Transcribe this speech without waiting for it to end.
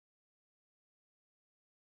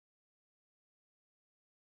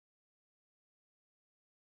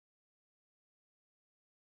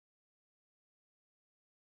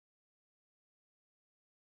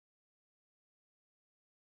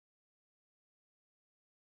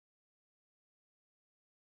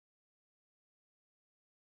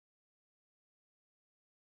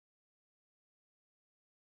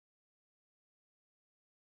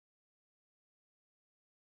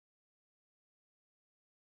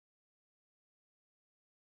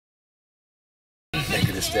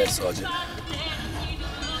understand, Sergeant.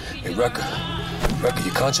 Hey, Rucker. Rucker,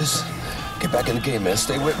 you conscious? Get back in the game, man.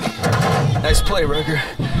 Stay with me. Nice play, Rucker.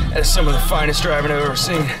 That is some of the finest driving I've ever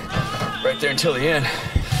seen. Right there until the end.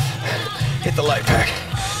 Hit the light pack.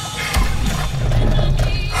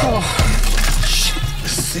 Oh, shit. The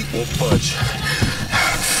seat won't budge.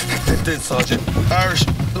 It did, Sergeant. Irish,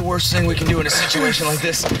 the worst thing we can do in a situation like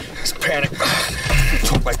this is panic. You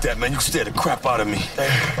talk like that, man. You scare the crap out of me.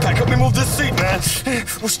 Pack, help me move this seat, man.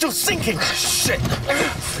 We're still sinking. Shit.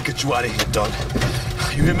 I'll get you out of here, Doug.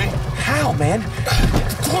 You hear me? How, man?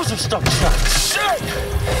 The doors are stuck shut. Shit!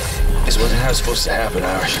 This wasn't how it's supposed to happen,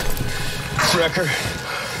 Irish. Rucker,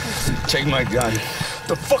 take my gun.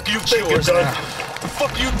 The fuck are you thinking, Doug? The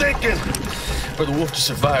fuck are you thinking? For the wolf to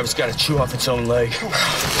survive, it's got to chew off its own leg.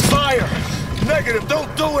 Fire! Negative,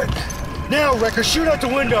 don't do it! Now, Wrecker, shoot out the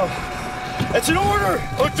window. That's an order!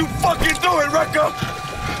 Don't you fucking do it, Wrecker!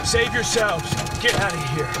 Save yourselves. Get out of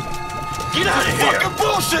here. Get out of here! Fucking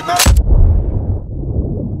bullshit, man!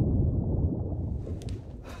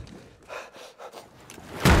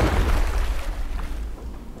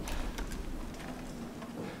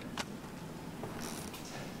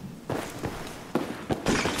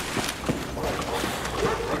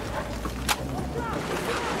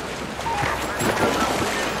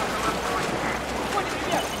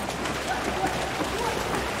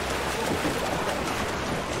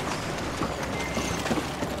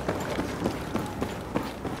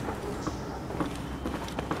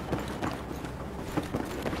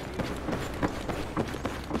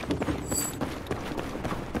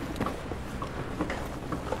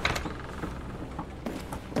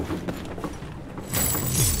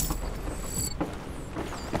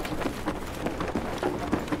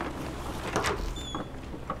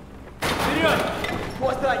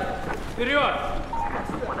 Вперед!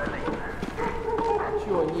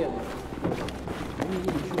 Чего нет?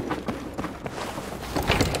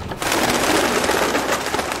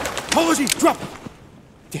 Mosey, drop!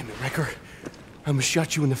 Damn it, Wrecker. I almost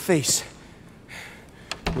shot you in the face.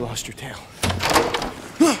 You lost your tail.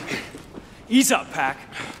 Ease up, Pack.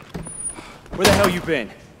 Where the hell you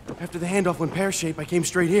been? After the handoff went pear-shaped, I came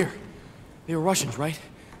straight here. They were Russians, right?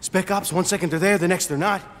 Spec ops, 1 second they're there, the next they're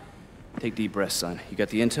not. Take deep breaths, son. You got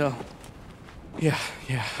the intel? Yeah,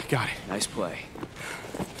 I got it. Nice play.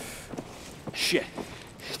 Shit.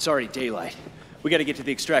 It's already daylight. We gotta get to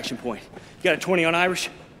the extraction point. You got a 20 on Irish?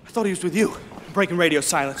 I thought he was with you. Breaking radio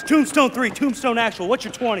silence. Tombstone 3, Tombstone Actual. What's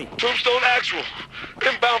your 20? Tombstone Actual.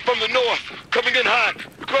 Inbound from the north. Coming in hot.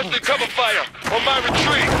 Requesting cover fire on my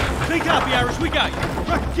retreat. Big copy, Irish. We got you.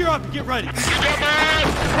 Rucker, gear up and get ready. You got my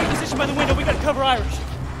ass? Take position by the window. We gotta cover Irish.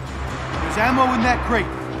 There's ammo in that crate.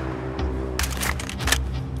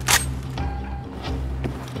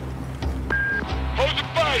 Hold the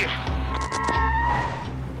fire.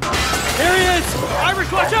 Here he is!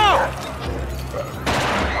 Irish, watch out!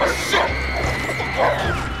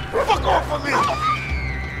 Fuck off of me!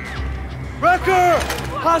 Wrecker!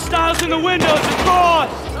 Hostiles in the windows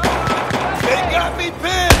across! They got me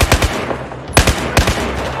pinned!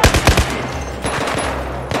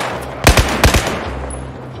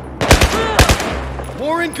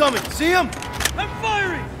 More incoming. See him? I'm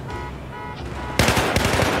firing!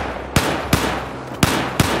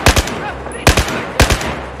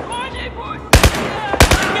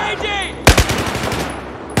 Engaging!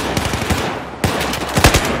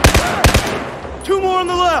 2 more on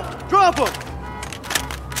the left. Drop him.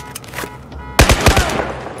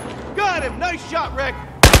 Got him. Nice shot, Rick.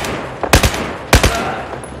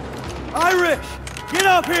 Irish, get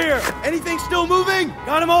up here. Anything still moving?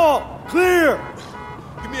 Got them all. Clear.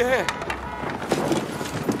 Give me a hand.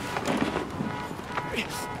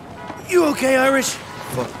 You okay, Irish?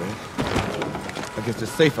 Fuck, man. I guess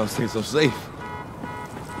it's safe. I'm staying so safe.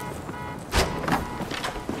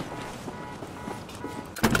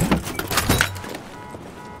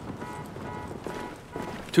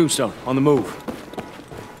 Tombstone, on the move.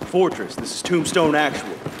 Fortress, this is Tombstone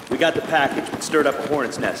Actual. We got the package, but stirred up a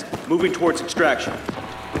hornet's nest. Moving towards extraction.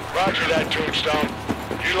 Roger that, Tombstone.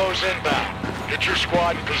 Kilo's inbound. Get your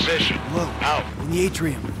squad in position. Low. Out. In the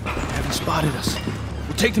atrium. They haven't spotted us.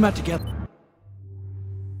 We'll take them out together.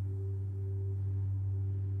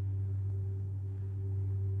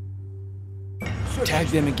 Tag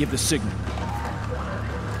them and give the signal.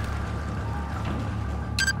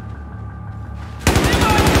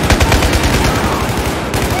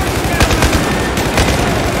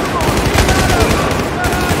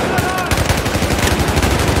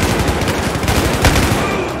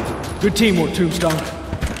 Good teamwork, Tombstone.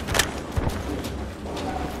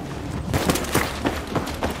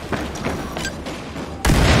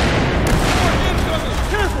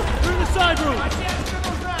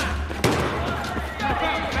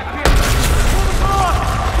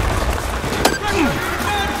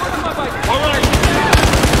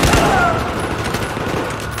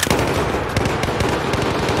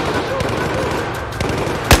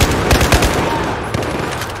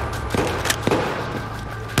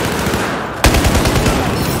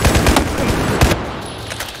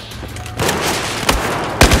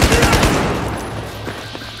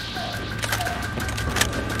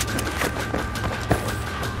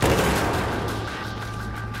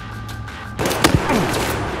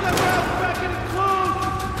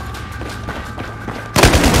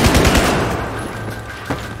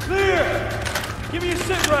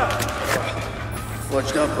 trap!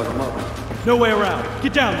 Flushed up, but I'm up. No way around.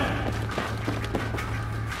 Get down there.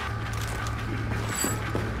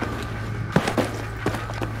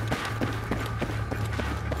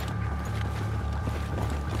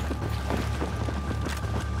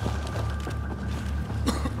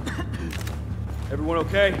 Everyone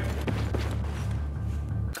okay?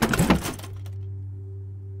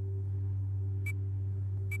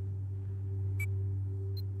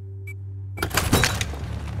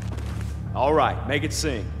 All right, make it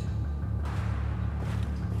sing.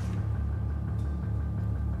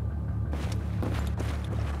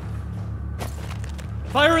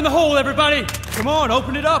 Fire in the hole, everybody! Come on,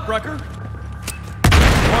 open it up, Rucker.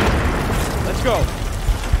 Let's go.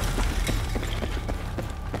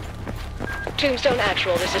 Tombstone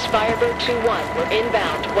Actual, this is Firebird 2-1. We're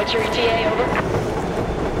inbound. What's your ETA, over?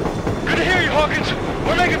 Good to hear you, Hawkins.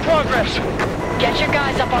 We're making progress. Get your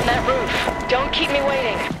guys up on that roof. Don't keep me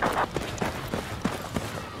waiting.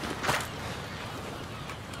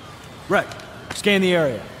 Rec, scan the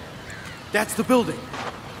area. That's the building.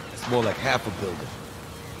 It's more like half a building.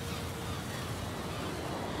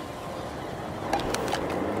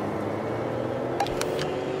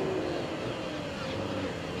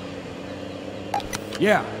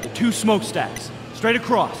 Yeah, the 2 smokestacks. Straight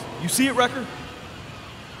across. You see it, Wrecker?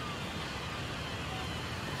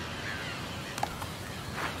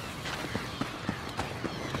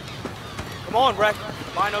 Come on, Wrecker.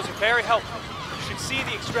 Binos are very helpful. You should see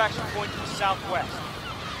the extraction point to the southwest.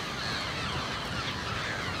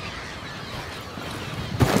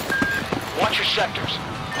 Watch your sectors.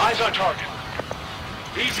 Eyes on target.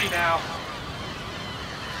 Easy now.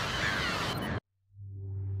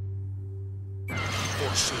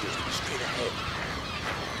 Four shooters, straight ahead.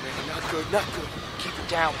 Man, not good, not good. Keep it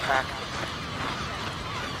down, Pack.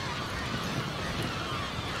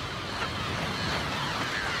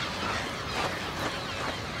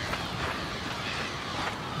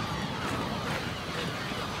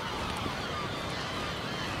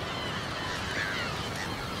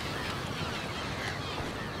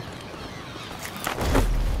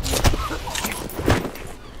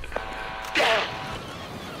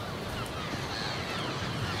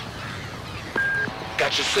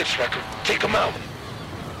 Got your 6, Wrecker. Take them out.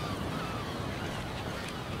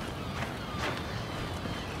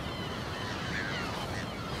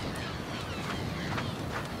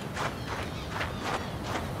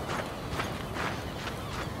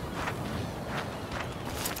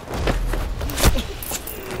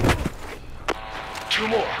 Two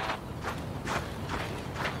more.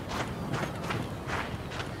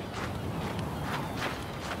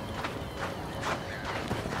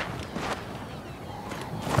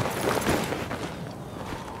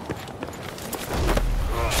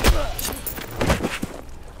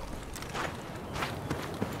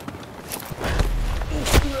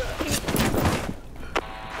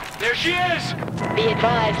 There she is! Be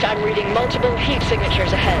advised, I'm reading multiple heat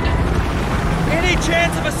signatures ahead. Any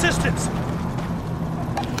chance of assistance?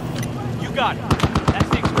 You got it. That's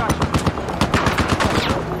the extraction.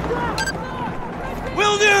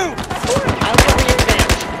 Will do! I'll cover your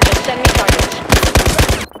advance. Just send me targets.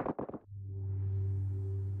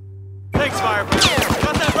 Thanks, Firebird.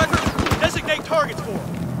 Got that record? Designate targets for him.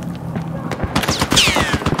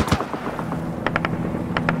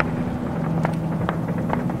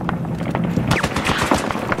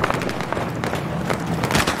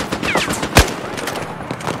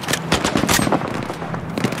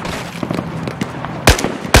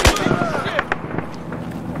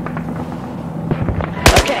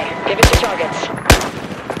 Give it to targets.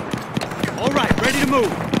 All right, ready to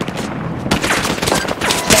move.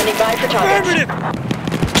 Standing by for targets. Affirmative!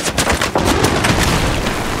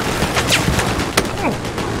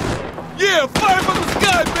 Yeah, fire from the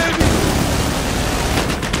sky, baby!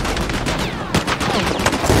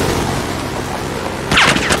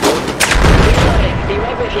 Reloading. Be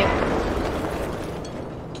right with you.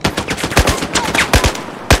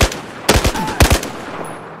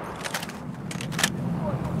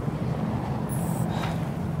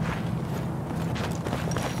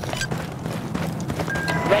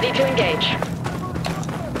 Ready to engage.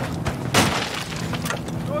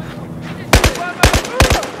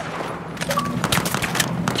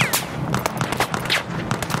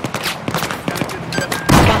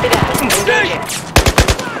 Copy that. Engaging.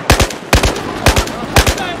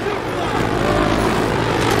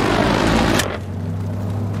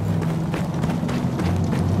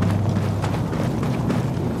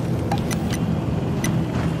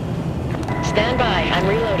 Stand by. I'm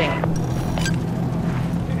reloading.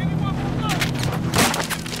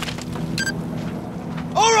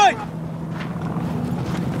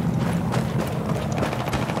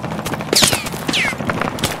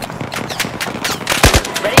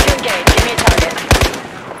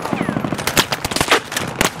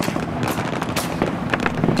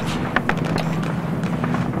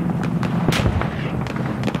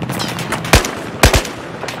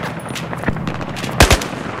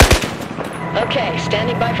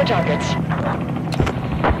 Standing by for targets.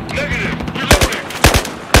 Negative. Reloading.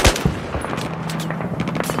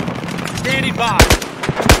 Standing by.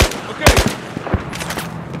 Okay.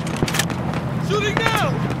 Shooting now.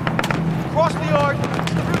 Cross the yard.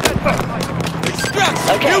 Extract.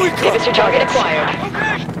 Okay, Here we go. give us your target acquired.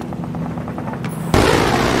 Okay.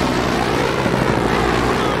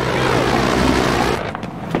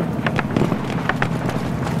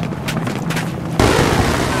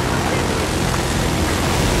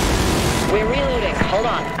 We're reloading. Hold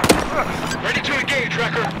on. Ready to engage,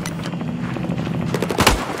 Wrecker.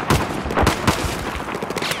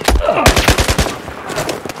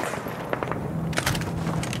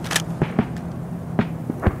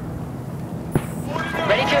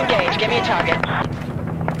 Ready to engage. Give me a target.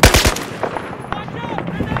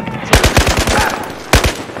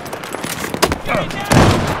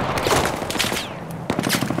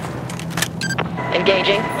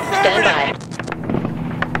 Engaging. Stand by.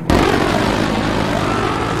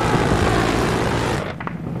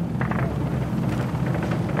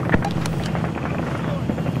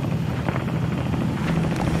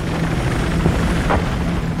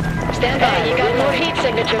 Stand by. You got more heat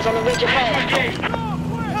signatures on the ridge ahead.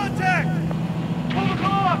 Contact. 12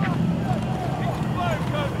 o'clock.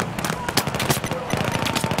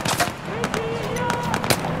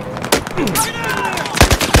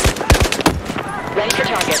 Ready for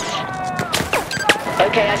targets.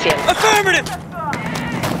 Okay, I see him. Affirmative.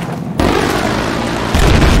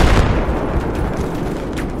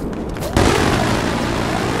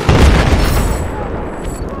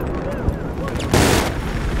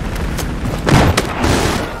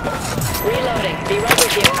 Reloading. Be right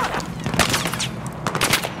with you.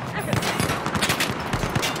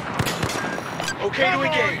 Okay to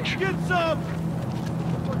engage. Get some.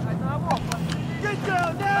 Get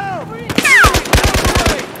down now. Ready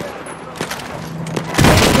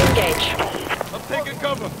to engage. I'm taking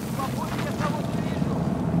cover.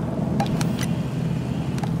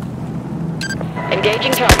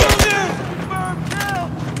 Engaging target.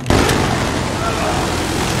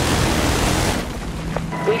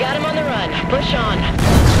 We got him on the run. Push on.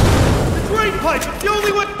 Drain pipe. It's the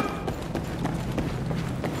only one.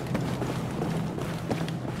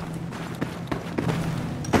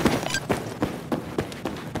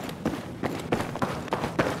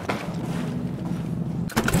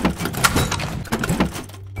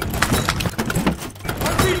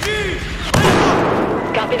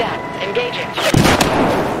 Copy that. Engaging.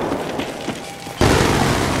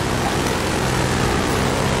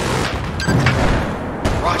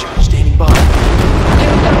 Roger, standing by.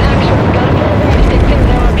 Tombstone actual. Got a full rare to stick things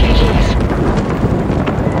with RPGs.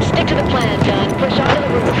 Stick to the plan, son. Push onto the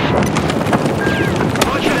roof.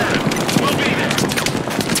 Roger that. We'll be there.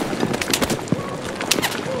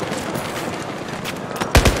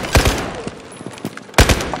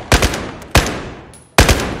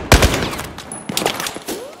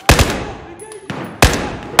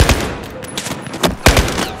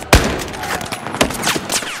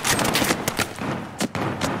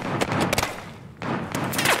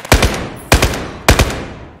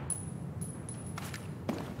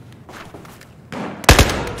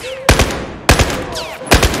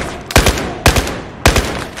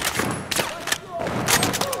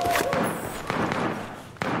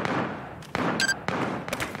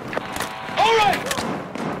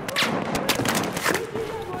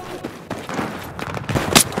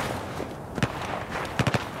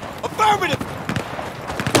 Affirmative.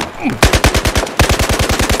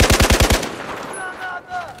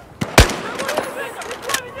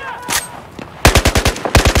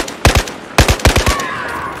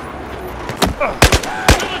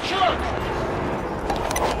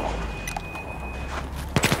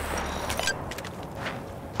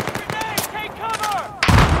 Take cover.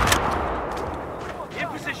 In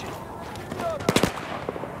position.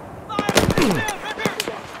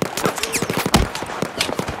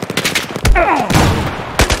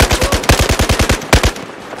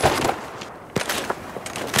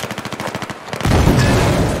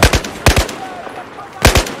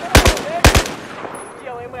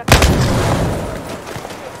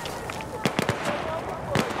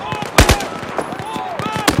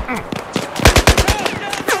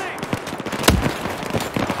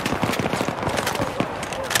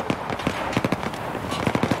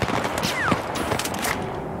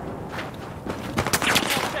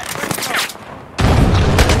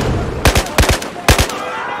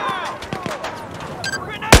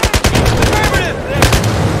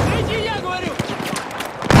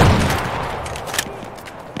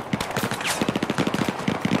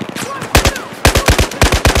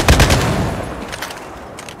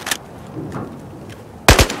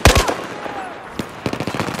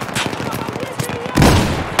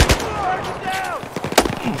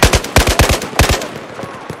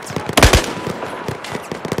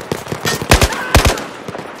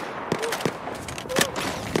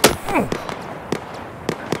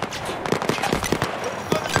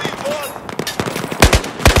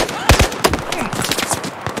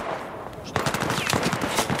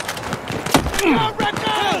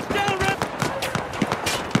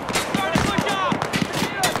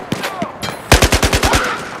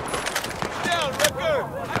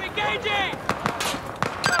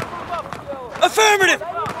 Affirmative!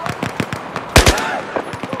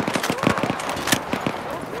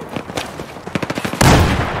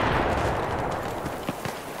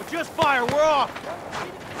 Just fire, we're off!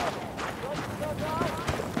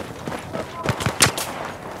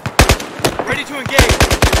 Ready to engage!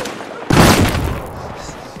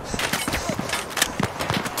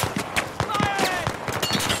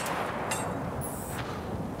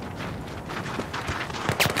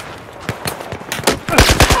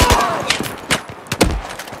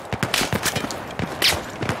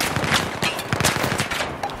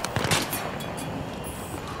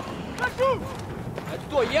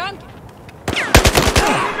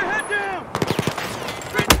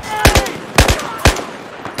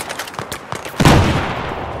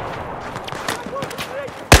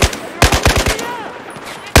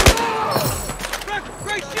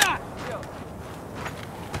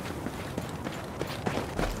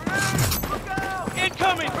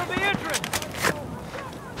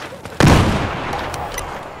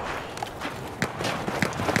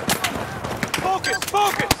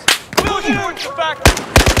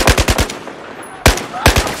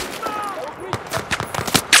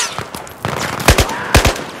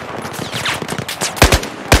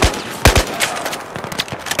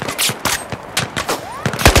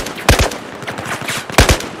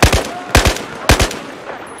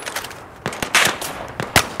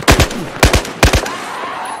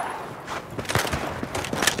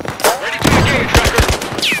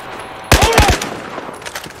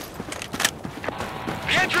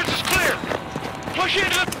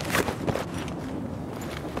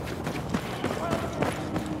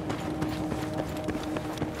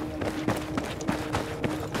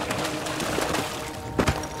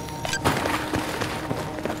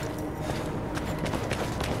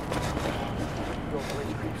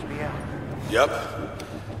 Yep.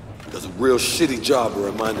 Does a real shitty job of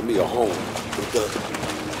reminding me of home. But,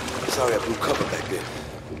 sorry I blew cover back there.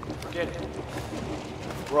 Forget it.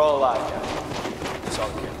 We're all alive now. That's all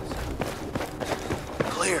that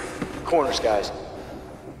counts. Clear. Corners, guys.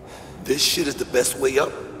 This shit is the best way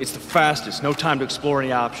up? It's the fastest. No time to explore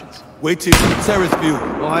any options. Wait till you see Sarah's view.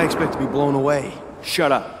 Well, I expect to be blown away.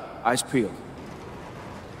 Shut up. Eyes peeled.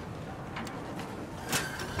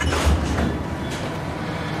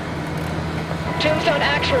 Tombstone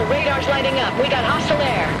actual, radar's lighting up. We got hostile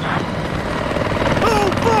air. Oh,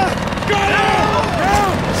 fuck! Got out!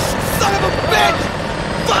 Down! Son of a bitch!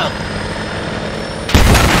 Fuck!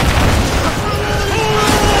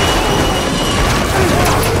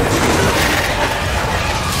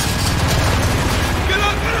 Get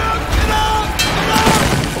up! Get up! Get up! Get up!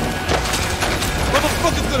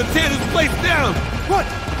 Motherfucker's gonna tear this place down! What?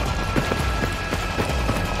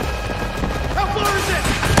 How far is it?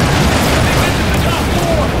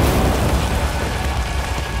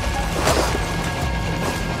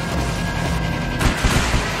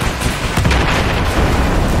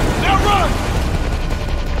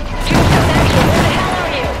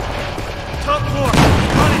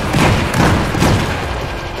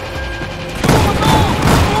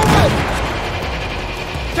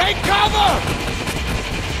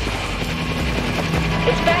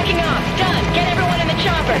 It's backing off. Done. Get everyone in the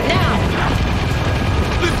chopper, now!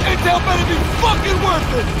 This intel better be fucking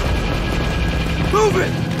worth it! Move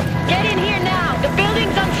it! Get in here now! The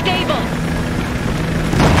building's unstable!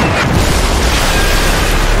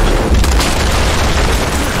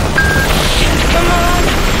 Come on!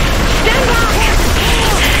 Stand back!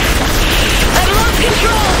 I've lost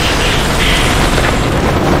control!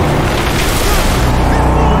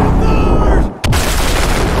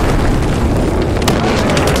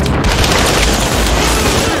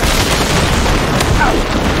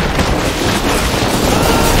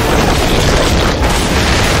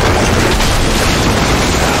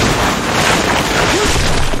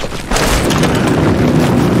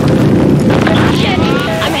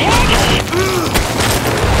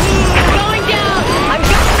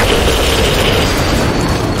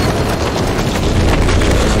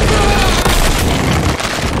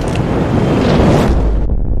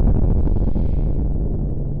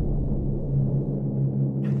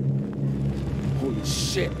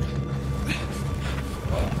 Shit.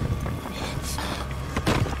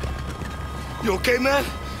 You okay, man?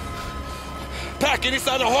 Pack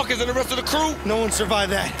inside the Hawkins and the rest of the crew? No one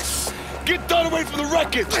survived that. Get done away from the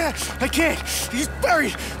wreckage! I can't. He's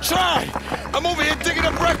buried. Try! I'm over here digging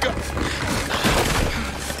up wreckage.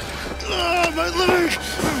 Oh, my leg.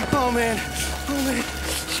 Oh, man. Oh, man.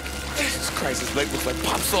 Jesus Christ, his leg looks like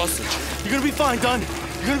pop sausage. You're gonna be fine, Dunn.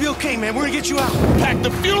 You're gonna be okay, man. We're gonna get you out. Pack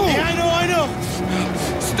the fuel! Yeah, I know.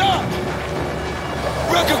 Stop!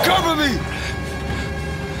 Wrecker, cover me!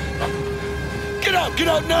 Get out! Get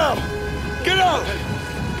out now! Get out!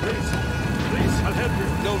 Please, I'll help you.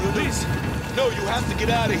 No, please. No, you have to get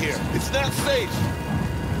out of here. It's not safe.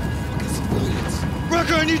 Fucking civilians.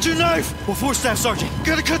 Rucker, I need your knife! What for, Staff Sergeant?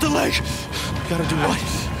 Gotta cut the leg. Gotta do what?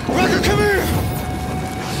 Rucker, come here!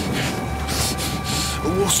 A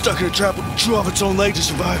wolf stuck in a trap will chew off its own leg to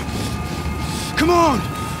survive. Come on!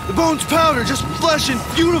 The bone's powder, just flesh and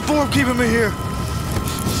uniform keeping me here.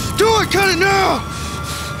 Do it! Cut it now!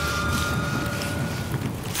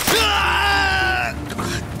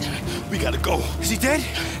 We gotta go. Is he dead?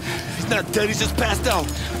 He's not dead, he's just passed out.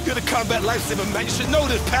 You're the combat lifesaver, man. You should know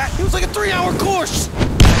this, Pat. It was like a 3-hour course!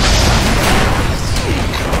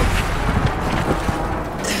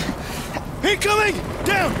 Incoming!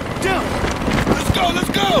 Down! Down! Let's go, let's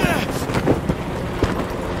go!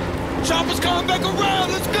 Chopper's coming back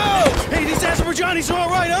around, let's go! Hey, these Azerbaijanis are all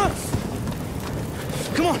right, huh?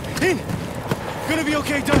 Come on, in! You're gonna be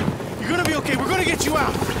okay, Dunn. You're gonna be okay. We're gonna get you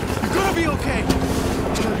out. You're gonna be okay.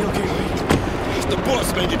 It's gonna be okay, right? It's the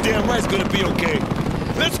boss, man. You're damn right it's gonna be okay.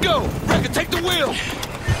 Let's go! Wrecker, take the wheel!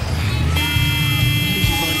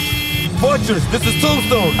 Fortress, this is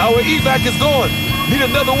Tombstone. Our evac is gone. Need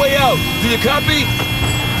another way out. Do you copy?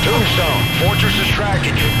 Tombstone, Fortress is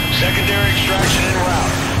tracking you. Secondary extraction en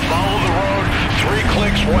route. Follow the road 3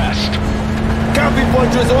 clicks west. Copy,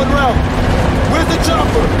 Fortress, en route. Where's the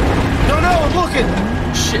chopper? No, I'm looking.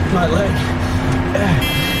 Shit, my leg.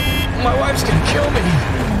 My wife's gonna kill me.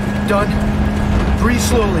 Dunn, breathe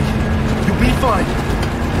slowly. You'll be fine.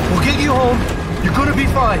 We'll get you home. You're gonna be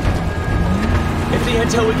fine. If the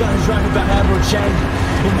intel we got is right about Admiral Chang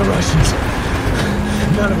and the Russians,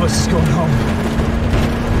 none of us is going home.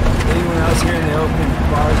 Anyone else here in the open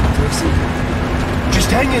bars with Dixie? Just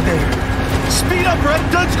hang in there. Speed up, Red.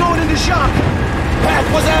 Dunn's going into shock. Pat,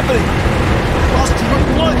 what's happening? Lost too much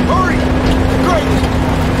blood. Hurry! Great!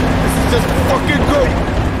 This is just fucking great!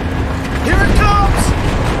 Here it comes!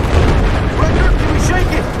 Recker, can we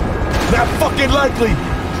shake it? Not fucking likely!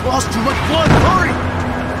 Lost too much blood. Hurry!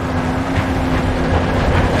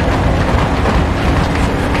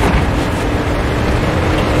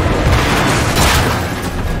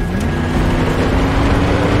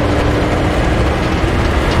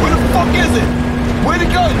 Where the fuck is it? Where'd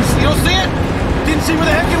it go? You don't see it? Didn't see where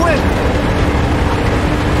the heck it went.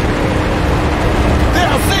 There, I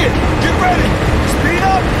see it! Get ready! Speed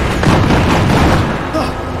up!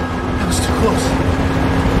 Oh, that was too close.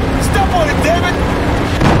 Step on it, damn it!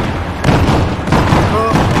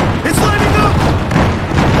 It's lining up!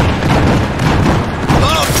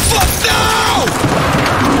 Oh, fuck no!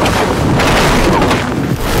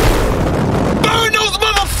 Burn those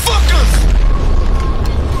motherfuckers!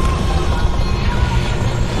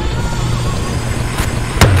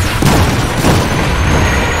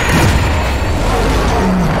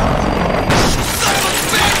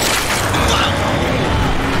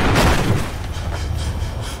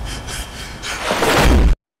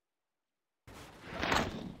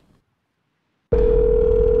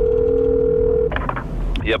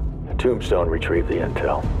 Tombstone retrieved the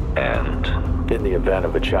intel. And in the event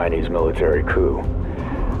of a Chinese military coup,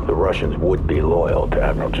 the Russians would be loyal to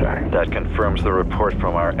Admiral Chang. That confirms the report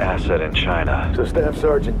from our asset in China. So Staff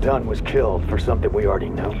Sergeant Dunn was killed for something we already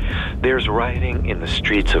knew? There's rioting in the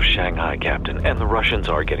streets of Shanghai, Captain, and the Russians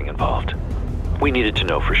are getting involved. We needed to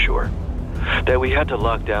know for sure. That we had to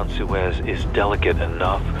lock down Suez is delicate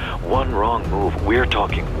enough. One wrong move, we're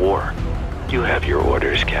talking war. You have your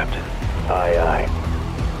orders, Captain. Aye, aye.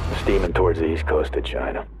 Steaming towards the east coast of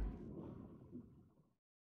China.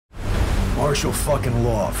 Martial fucking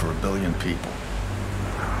law for 1 billion people.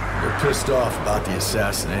 They're pissed off about the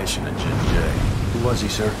assassination of Jin Jay. Who was he,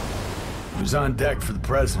 sir? He was on deck for the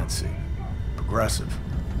presidency. Progressive.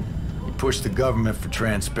 He pushed the government for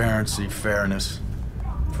transparency, fairness,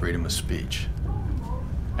 freedom of speech.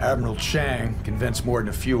 Admiral Chang convinced more than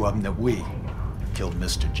a few of them that we killed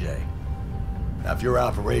Mr. J. Now, if your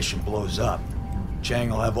operation blows up,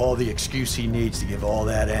 Chang will have all the excuse he needs to give all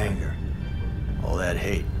that anger, all that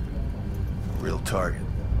hate, a real target.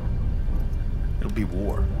 It'll be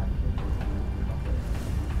war.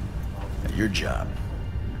 Now, your job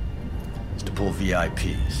is to pull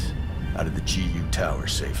VIPs out of the GU tower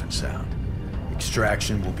safe and sound.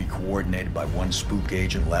 Extraction will be coordinated by one spook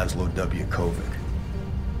agent, Laszlo W. Kovic.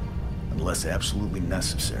 Unless absolutely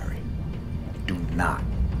necessary, do not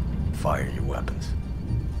fire your weapons.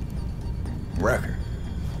 Wrecker.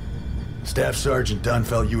 Staff Sergeant Dunn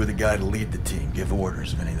felt you were the guy to lead the team, give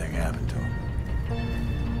orders if anything happened to him.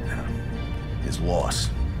 His loss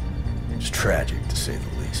is tragic, to say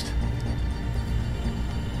the least.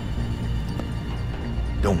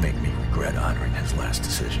 Don't make me regret honoring his last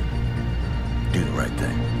decision. Do the right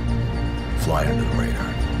thing. Fly under the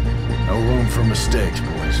radar. No room for mistakes,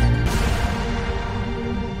 boys.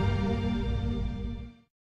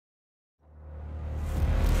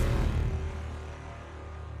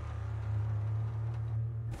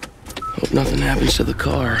 Hope nothing happens to the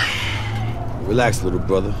car. Relax, little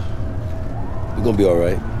brother. We're gonna be all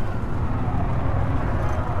right.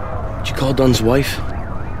 Did you call Dunn's wife?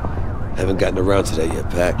 Haven't gotten around to that yet,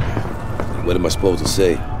 Pac. What am I supposed to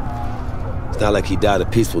say? It's not like he died a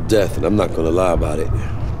peaceful death, and I'm not gonna lie about it.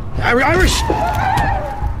 Irish!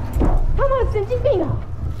 Come on,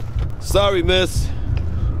 Cincy. Sorry, miss.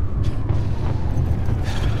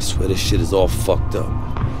 I swear this shit is all fucked up.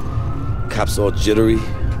 Cops all jittery.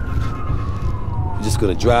 We're just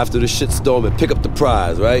gonna drive through the shitstorm and pick up the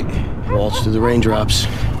prize, right? Waltz through the raindrops.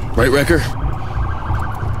 Right, Wrecker?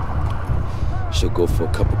 Should go for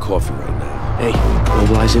a cup of coffee right now. Hey,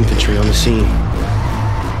 mobilize infantry on the scene.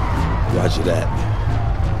 Roger that.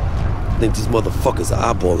 I think these motherfuckers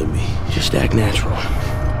are eyeballing me. Just act natural.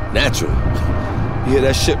 Natural? You hear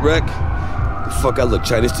that shit, Wreck? The fuck I look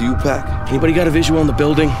Chinese to you, Pac? Anybody got a visual on the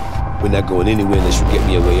building? We're not going anywhere unless you get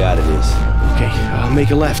me a way out of this. Okay,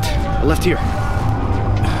 make a left. A left here.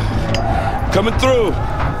 Coming through!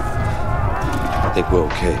 I think we're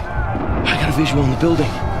okay. I got a visual on the building.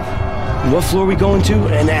 And what floor are we going to?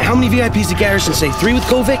 And how many VIPs did Garrison say? 3 with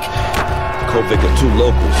Kovic? Kovic and 2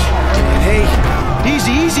 locals. Hey,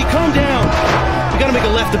 easy, calm down. We gotta make a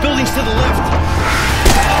left. The building's to the left.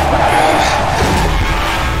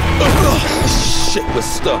 Shit, we're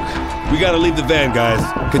stuck. We gotta leave the van, guys.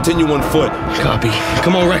 Continue on foot. Copy.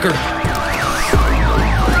 Come on, Wrecker.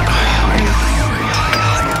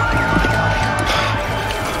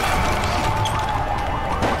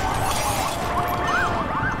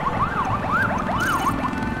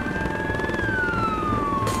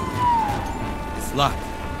 It's locked.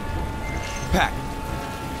 Pac.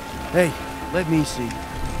 Hey, let me see.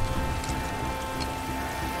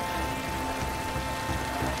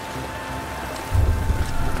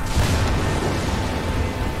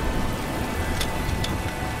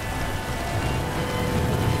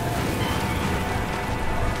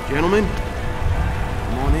 Gentlemen,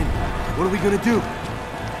 come on in. What are we gonna do?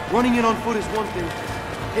 Running in on foot is one thing.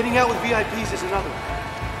 Getting out with VIPs is another.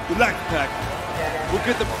 Relax, Pac. We'll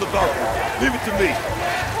get them to the balcony. Leave it to me.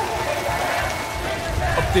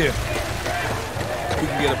 Up there. We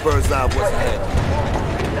can get a bird's eye of what's ahead.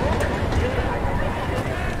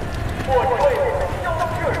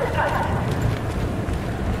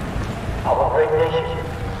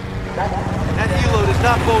 That helo does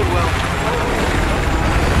not bode well.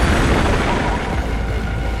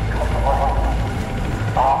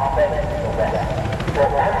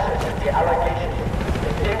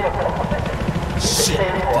 Shit,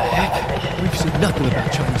 what the heck? We've said nothing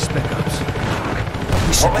about Chinese spec ops.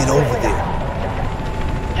 We should get over there.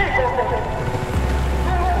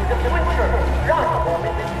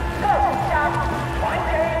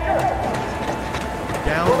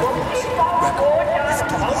 Down the course. Let's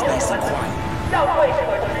do this nice and quiet.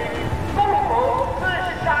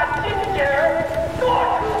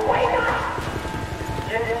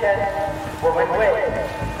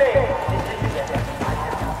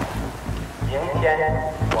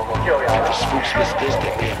 The spooks miss this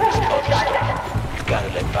thing, man. This cover stuff. You gotta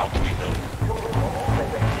let Valkyrie know.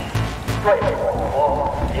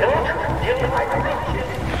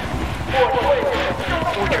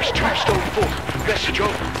 Fortress, Tombstone 4. Message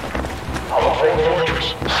over. Fortress,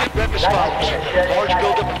 sit rep as follows. Large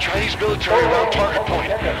buildup of Chinese military around target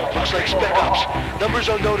point. Looks like spec ops. Numbers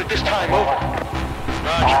unknown at this time, over.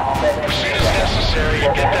 Roger. Proceed as necessary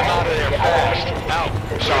and get them out of there fast. Out.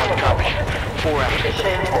 Solid copy. 4 out.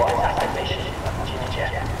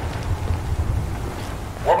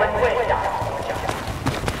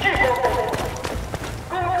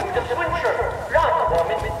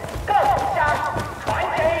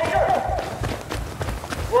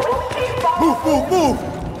 Move!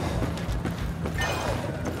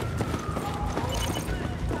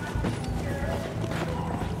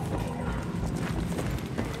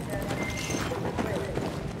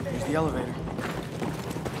 Here's the elevator.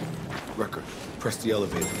 Wrecker, press the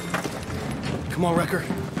elevator. Come on, Wrecker.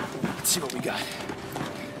 Let's see what we got.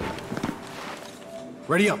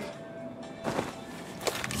 Ready up.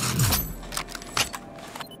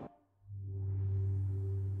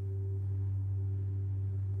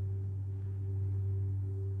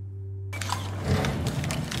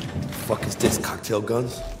 Fuck is this, cocktail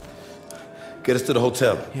guns? Get us to the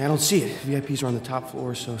hotel. Yeah, I don't see it. VIPs are on the top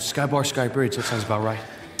floor, so Sky Bar, Sky Bridge, that sounds about right.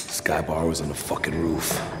 Sky Bar was on the fucking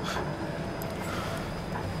roof.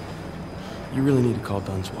 You really need to call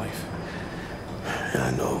Dunn's wife. Yeah,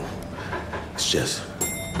 I know. It's just...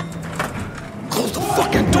 Close the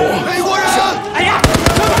fucking door! Hey, what is up?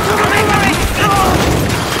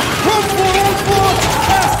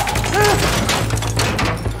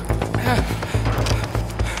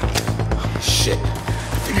 Shit. I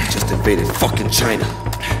think we just invaded fucking China.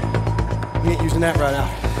 We ain't using that right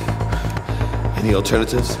out. Any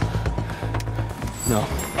alternatives? No.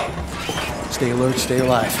 Stay alert, stay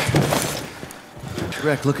alive.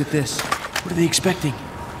 Rek, look at this. What are they expecting?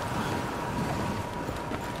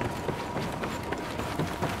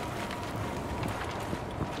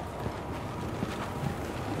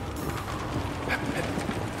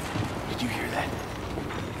 Did you hear that?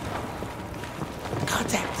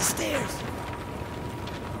 Contact the stairs.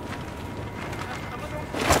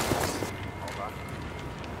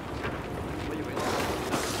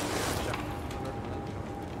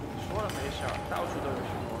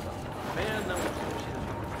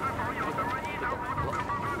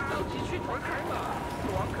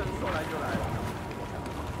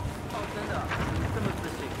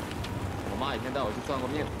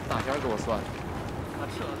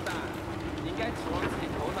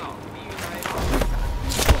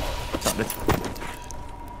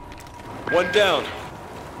 One down.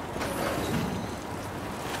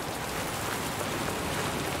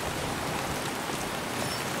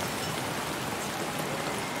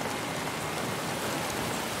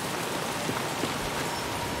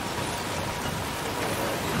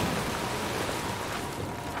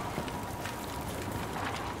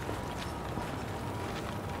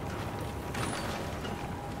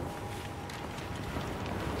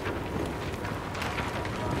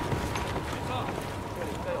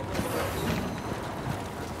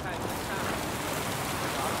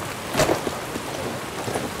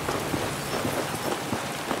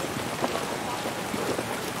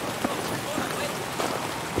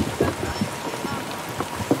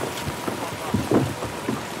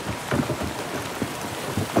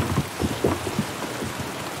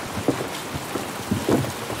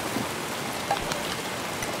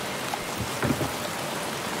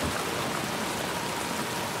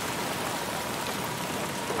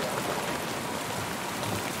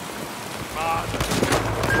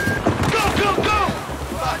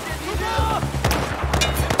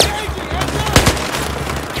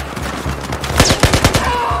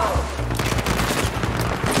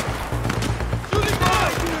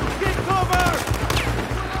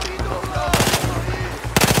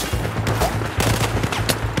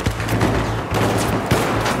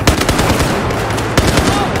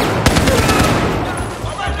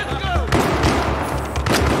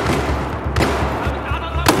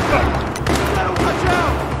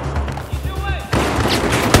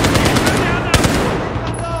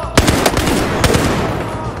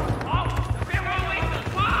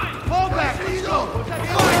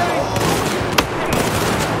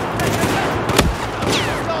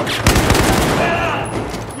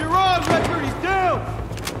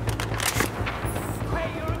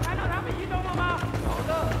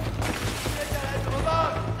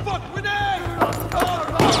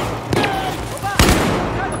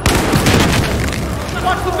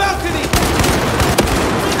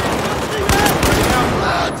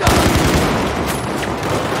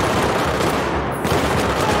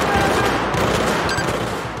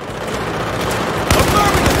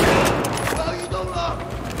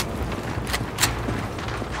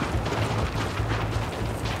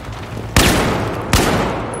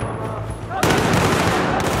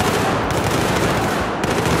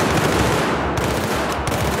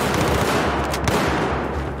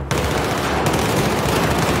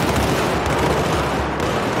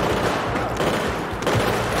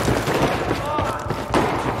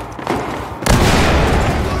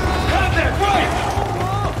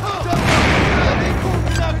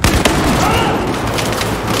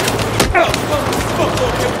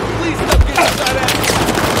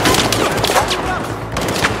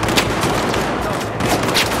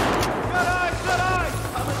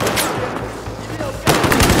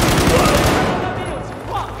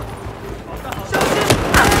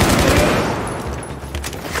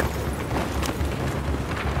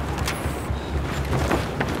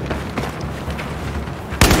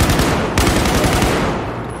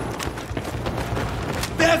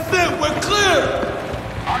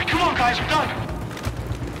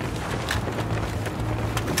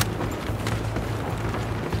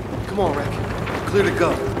 Come on, Rek. Clear to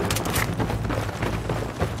go.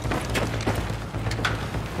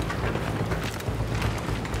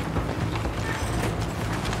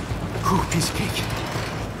 Whew, piece of cake.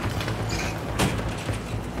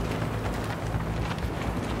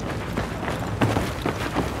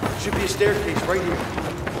 Should be a staircase right here.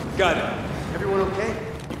 Got it. Everyone okay?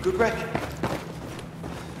 You good, Rec?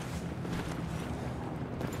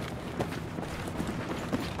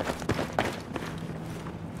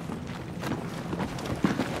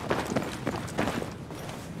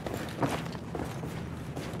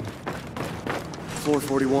 Floor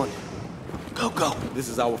 41. Go, go. This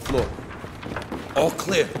is our floor. All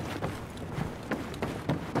clear.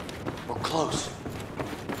 We're close.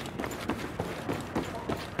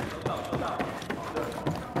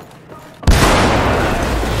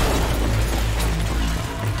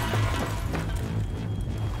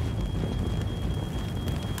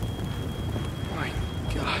 My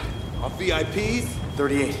God. Our VIPs?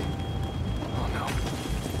 38. Oh no.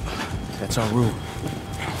 That's our room.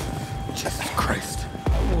 Jesus Christ.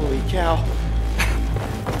 Holy cow.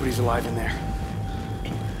 Nobody's alive in there.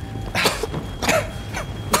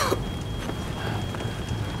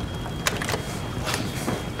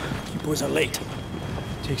 You boys are late.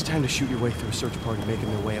 Takes time to shoot your way through a search party making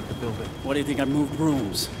their way up the building. What do you think I moved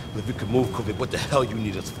rooms? If we could move, Kovic, what the hell you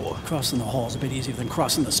need us for? Crossing the hall's a bit easier than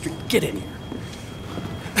crossing the street. Get in here.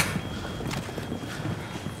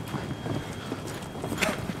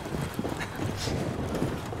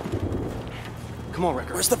 Come on,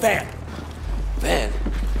 Wrecker. Where's the van? Van?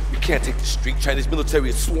 We can't take the street. Chinese military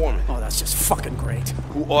is swarming. Oh, that's just fucking great.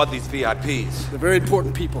 Who are these VIPs? They're very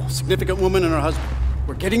important people. Significant woman and her husband.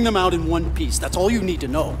 We're getting them out in one piece. That's all you need to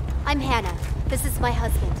know. I'm Hannah. This is my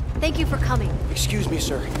husband. Thank you for coming. Excuse me,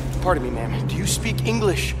 sir. Pardon me, ma'am. Do you speak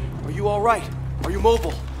English? Are you all right? Are you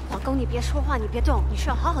mobile? 老公，你别说话，你别动，你需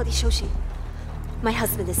要好好地休息。My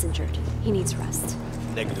husband is injured. He needs rest.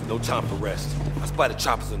 Negative, no time for rest. I spy the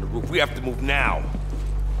choppers on the roof. We have to move now.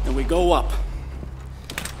 And we go up.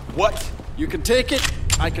 What? You can take it,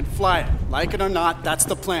 I can fly it. Like it or not, that's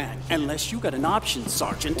the plan. Unless you got an option,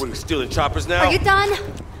 Sergeant. What, are we stealing choppers now? Are you done?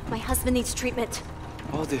 My husband needs treatment.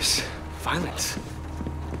 All this violence.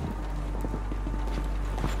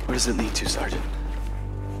 Where does it lead to, Sergeant?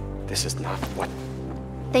 This is not what...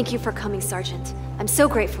 Thank you for coming, Sergeant. I'm so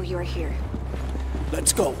grateful you are here.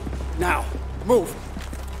 Let's go. Now. Move.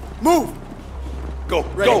 Move! Go,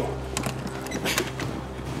 Ready. go!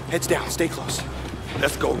 Heads down, stay close.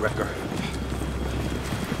 Let's go, Wrecker.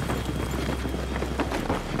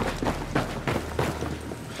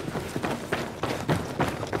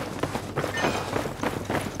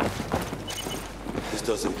 This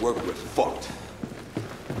doesn't work, we're fucked.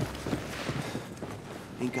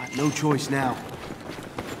 Ain't got no choice now.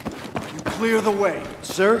 You clear the way.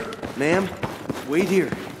 Sir, ma'am, wait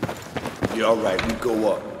here. You're all right, we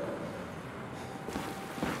go up.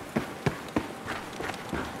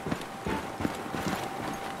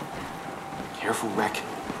 Careful, Wreck.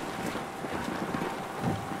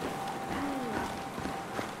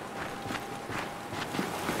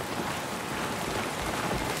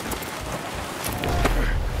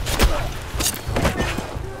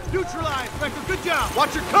 Neutralize, Wrecker. Good job.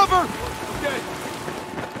 Watch your cover. Okay.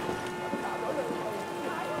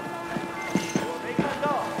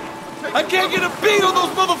 I can't get a beat on those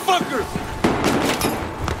motherfuckers!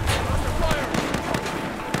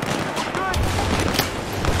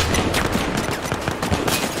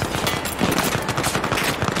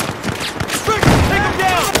 Take him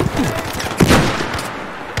down.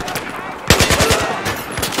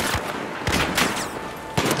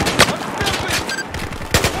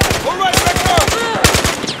 All right, Wrecker!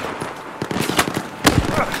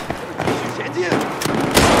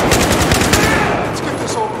 Let's get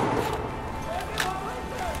this over.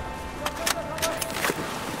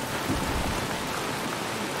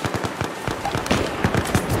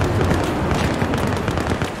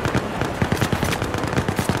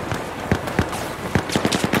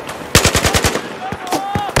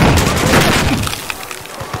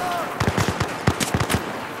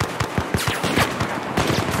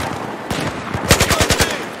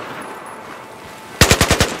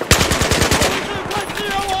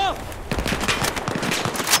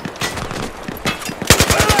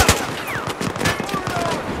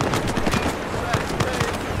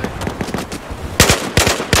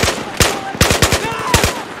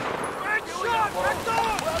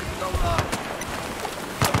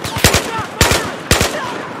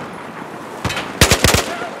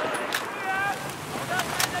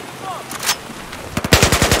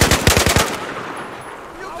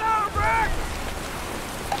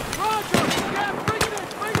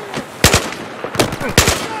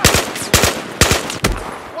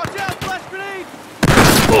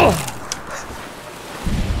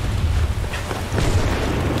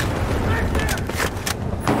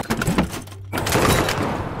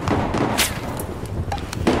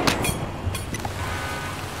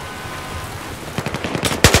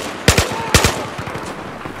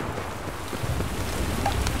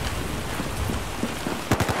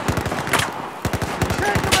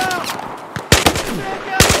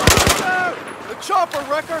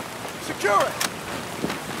 chopper, Wrecker! Secure it!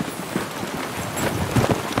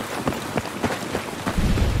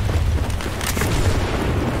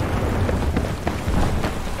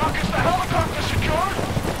 Mark, is the helicopter secured?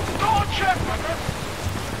 Go and check, Wrecker!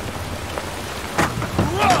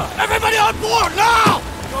 Everybody on board, now!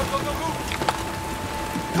 Go, go, go, go!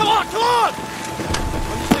 Come on, come on!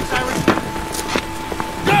 On your sticks, Irish.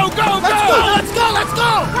 Go, go, go! Let's go, let's go!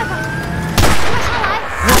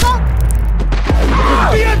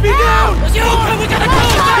 BNB down! Let's go! We gotta go!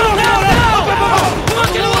 Now! Come on,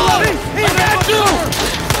 get along! He's at you!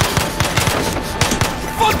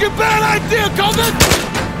 Fucking bad idea, Cogan!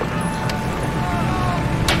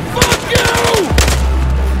 Fuck you!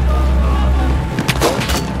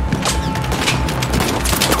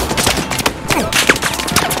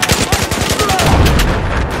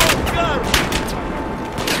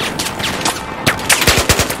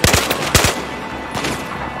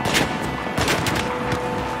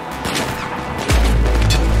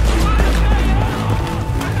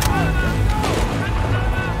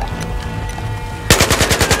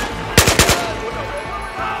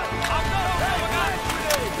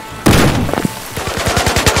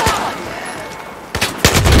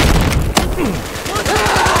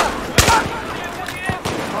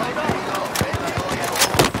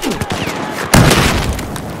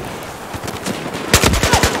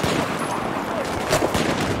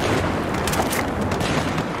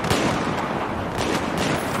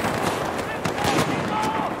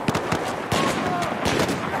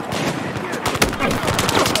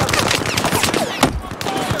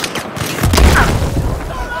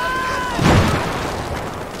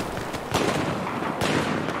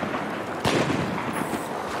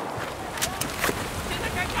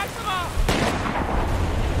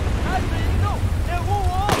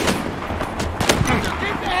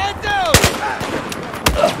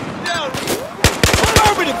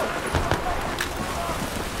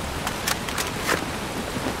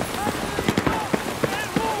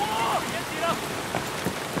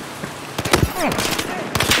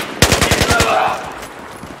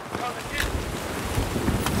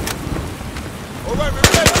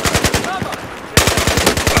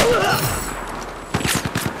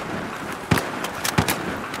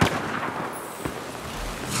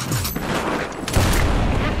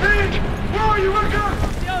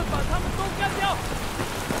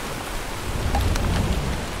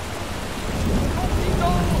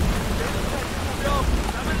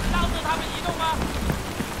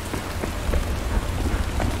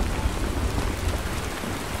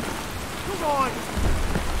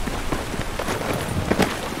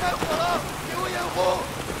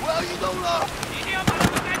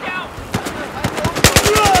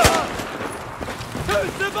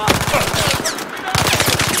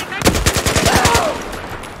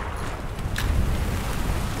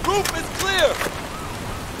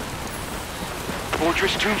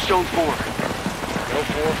 Fortress, Tombstone 4. Go 4,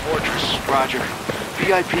 Fortress. Roger.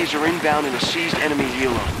 VIPs are inbound in a seized enemy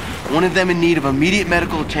helo. One of them in need of immediate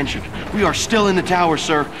medical attention. We are still in the tower,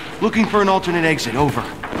 sir. Looking for an alternate exit. Over.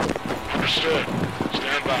 Understood.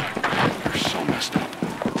 Stand by. You're so messed up.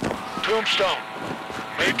 Tombstone,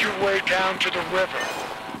 make your way down to the river.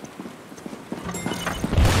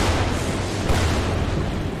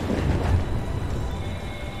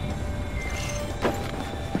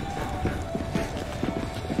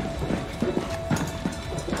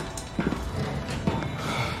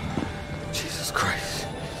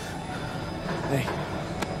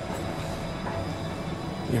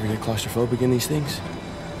 Claustrophobic in these things?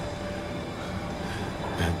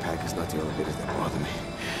 Man, Pack is not the elevators that bother me.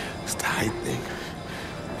 It's the height thing.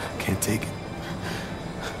 I can't take it.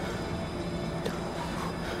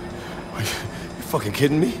 Are you fucking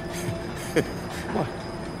kidding me? What?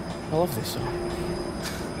 I love this song.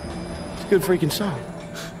 It's a good freaking song.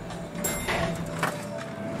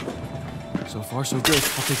 So far, so good.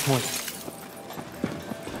 I'll take point.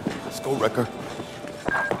 Let's go, Wrecker.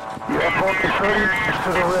 You have focus 30 meters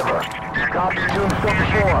to the river. Copy Tombstone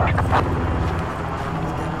 4.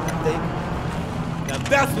 Now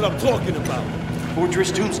that's what I'm talking about.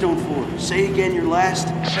 Fortress, Tombstone 4. Say again your last.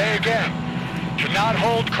 Say again. Cannot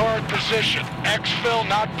hold current position. Exfil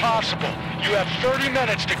not possible. You have 30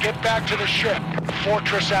 minutes to get back to the ship.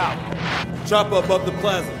 Fortress out. Chopper above the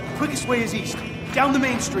plaza. Quickest way is east. Down the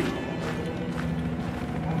main street.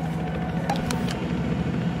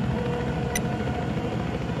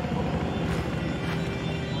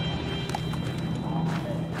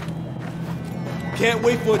 Can't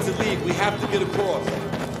wait for it to leave. We have to get across.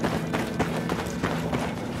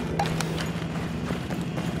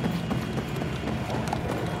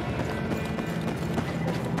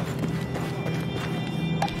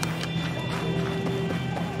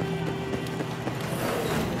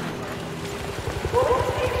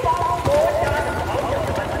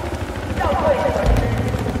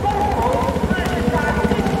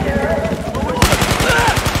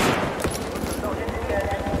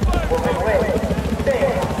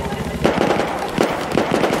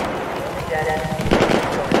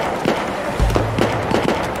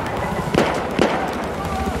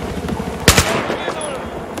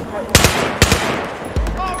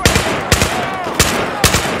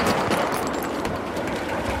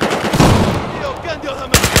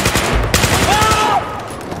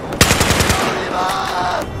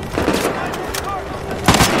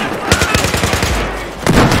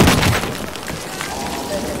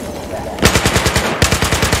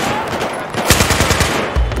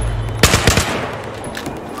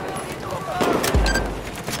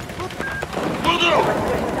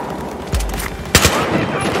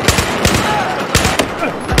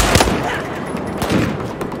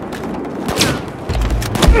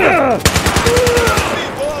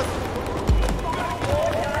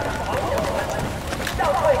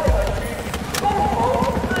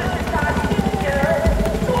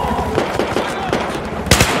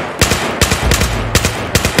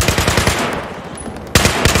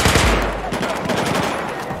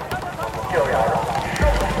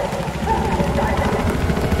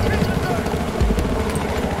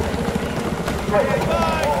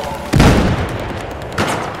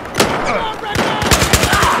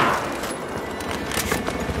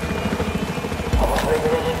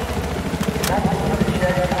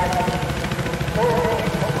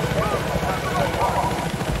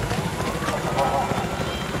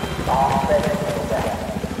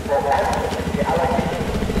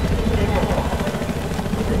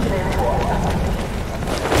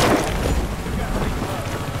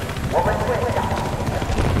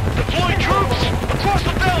 Deploying troops across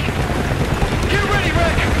the belt. Get ready,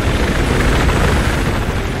 Rick.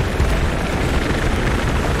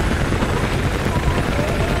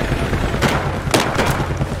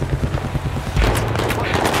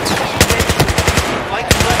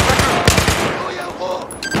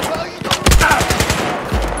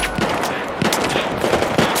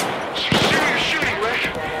 Serious shooting, Rick.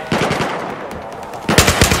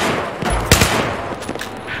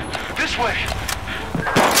 This way.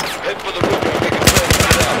 Head for the river. We can try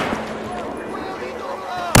it out.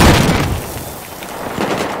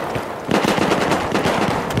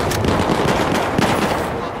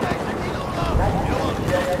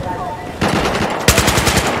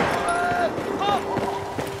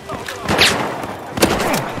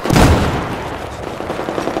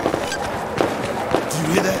 Do you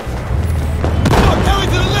hear that? Fuck, Ellie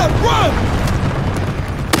to the left, run!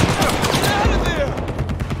 Get out of there!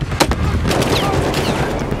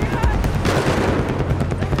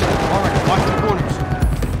 Alright, watch the corners.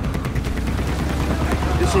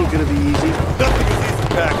 This ain't gonna be easy. Nothing is easy,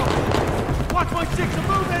 Pack. Watch my six, I'm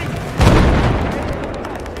moving!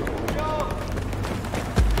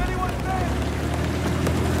 Anyone there?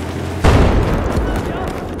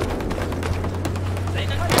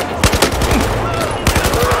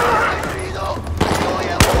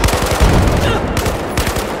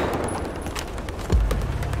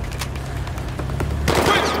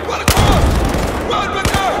 Run across! Run,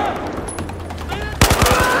 Ricker!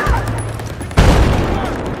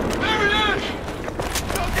 There it is!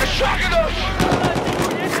 You're shocking us!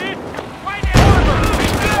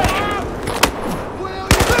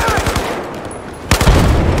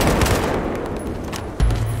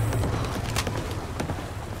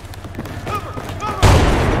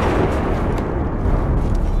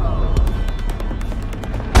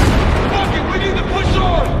 Fuck it, we need to push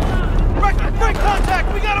on! Break contact!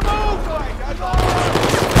 We gotta move!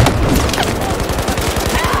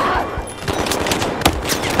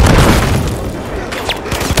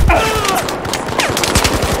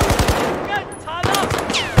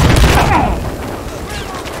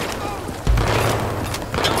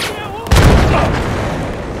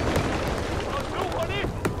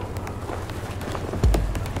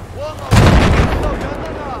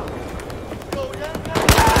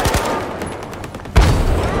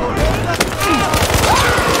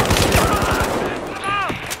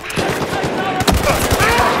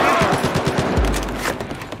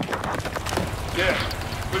 Yeah,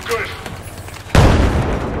 we're good.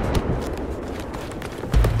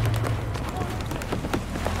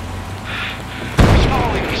 He's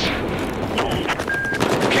following us.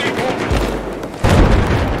 Keep moving.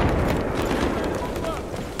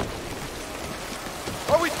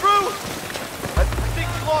 Are we through? I think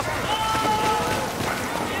we lost him.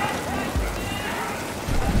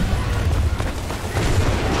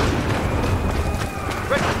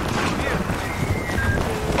 Rick, here.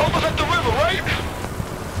 Almost at the river, right?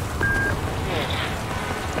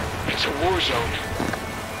 It's a war zone.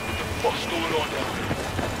 What the fuck's going on down there?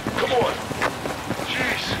 Come on.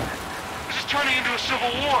 Jeez. This is turning into a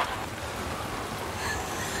civil war.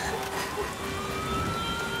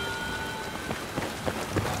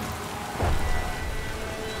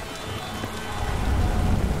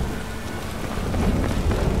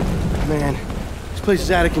 Man, this place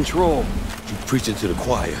is out of control. You preaching to the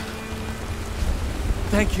choir.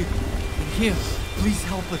 Thank you. Here, please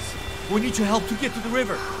help us. We need your help to get to the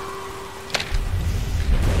river.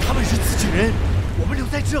 他们是自己人，我们留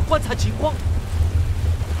在这观察情况。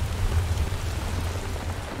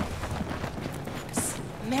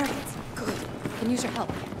Americans, good. Can use your help.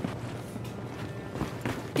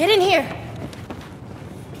 Get in here!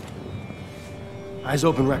 Eyes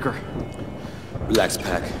open, Wrecker. Relax,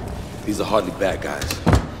 Pack. These are hardly bad guys.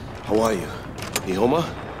 How are you? You home?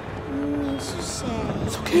 It's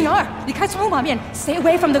okay. 女儿，你开窗户旁边 ，stay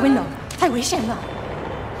away from the window，太危险了。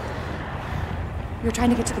You're trying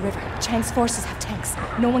to get to the river. Chang's forces have tanks.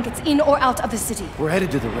 No one gets in or out of the city. We're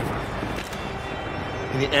headed to the river.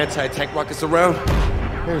 Any anti-tank rockets around?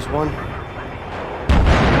 There's one.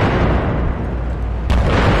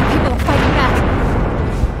 People are fighting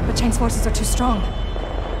back, but Chang's forces are too strong.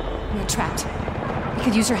 We're trapped. We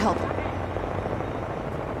could use your help.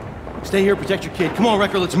 Stay here, protect your kid. Come on,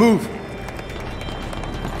 Wrecker, let's move.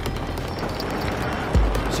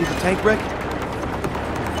 See the tank wreck?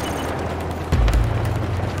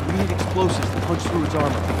 We need explosives to punch through its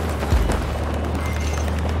armor.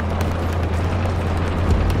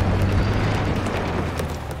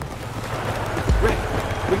 Rick,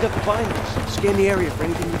 bring up the binders. Scan the area for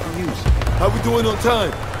anything we can use. How we doing on time?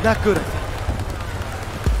 Not good, I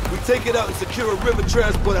think. We take it out and secure a river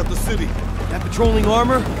transport out the city. That patrolling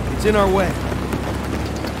armor, it's in our way.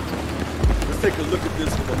 Let's take a look at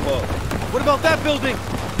this from above. What about that building?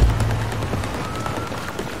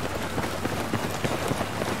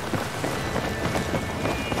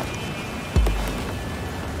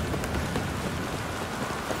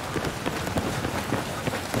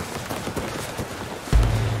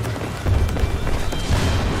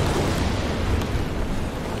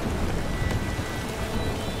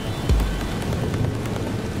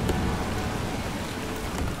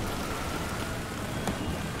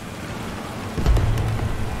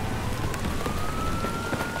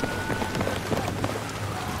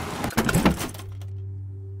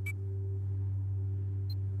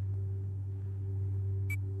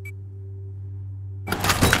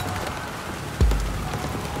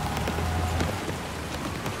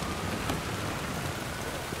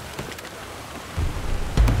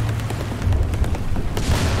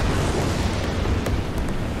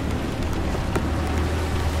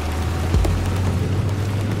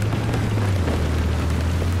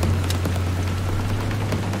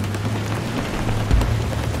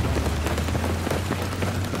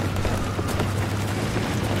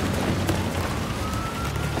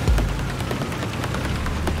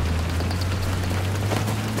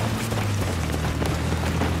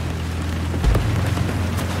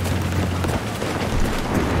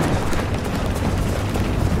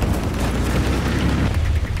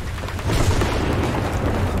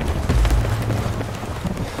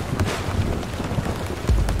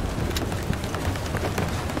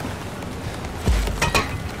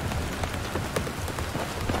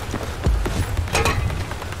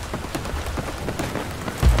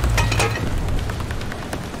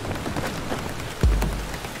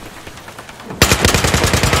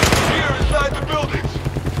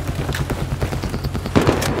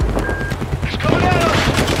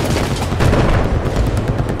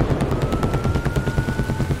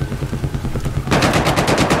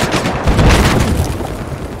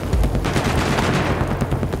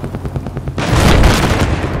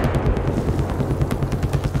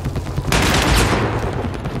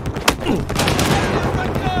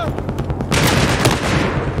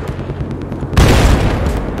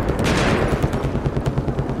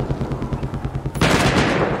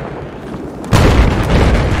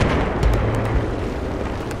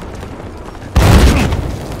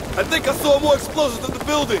 I think I saw more explosions in the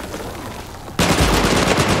building.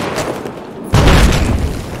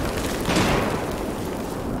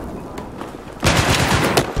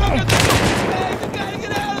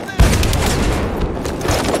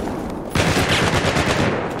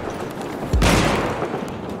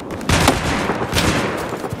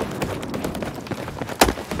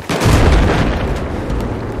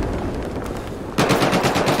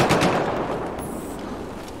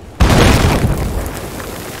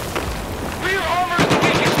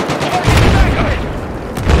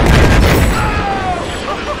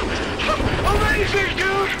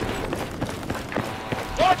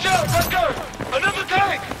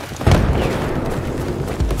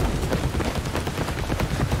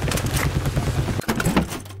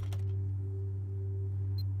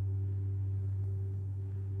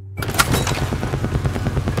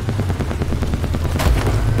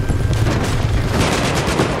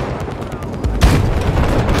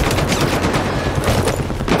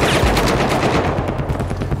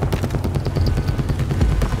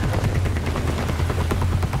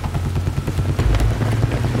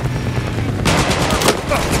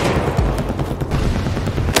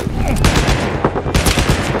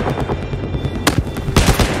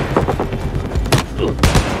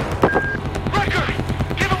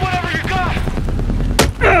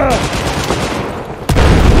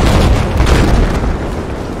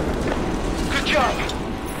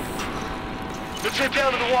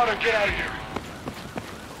 Get out of here.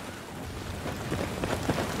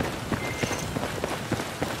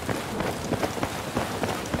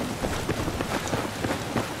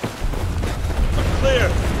 Clear.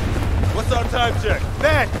 What's our time check?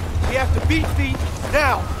 Ben, we have to beat feet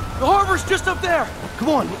now. The harbor's just up there. Come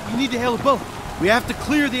on, you need to hail a boat. We have to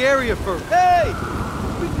clear the area first. Hey!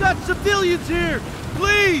 We've got civilians here!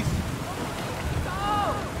 Please!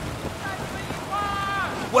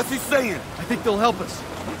 What's he saying? I think they'll help us.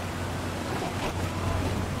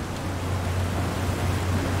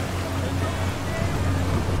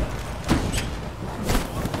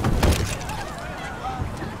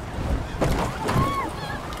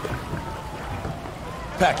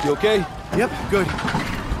 pack, you okay? Yep, good.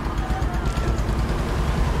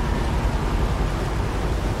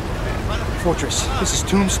 Fortress, this is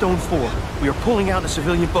Tombstone 4. We are pulling out a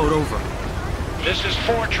civilian boat over. This is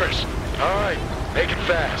Fortress. All right, make it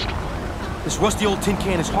fast. This rusty old tin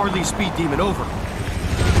can is hardly a speed demon, over.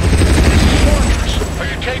 Fortress, are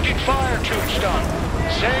you taking fire, Tombstone?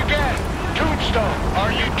 Say again. Tombstone,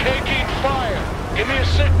 are you taking fire? Give me a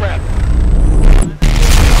sit rep.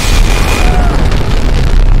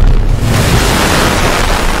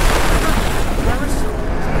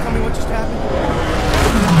 Tell me what just happened.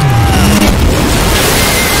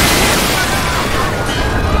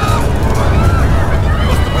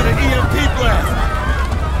 Must have been an EMP blast.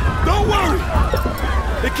 Don't worry.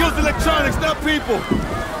 It kills electronics, not people.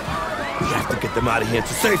 We have to get them out of here to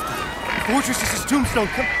safety. Fortress, this is Tombstone.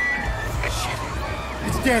 Come. Shit.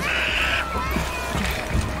 It's dead.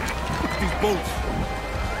 Look at these boats.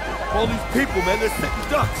 All these people, man, they're sitting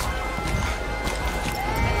ducks.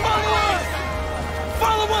 Follow us!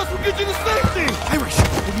 Follow us! We'll get you to safety! Irish,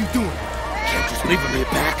 what are you doing? Can't just leave them in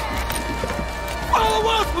back. Follow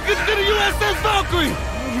us! We'll get you to the USS Valkyrie!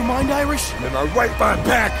 You mind, Irish? And our right behind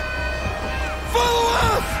back. Follow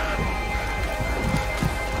us!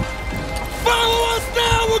 Follow us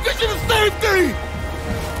now! We'll get you to safety!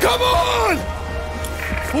 Come on!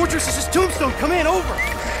 Fortress, this is Tombstone. Come in, over.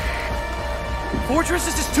 Fortress,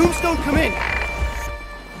 this is Tombstone. Come in.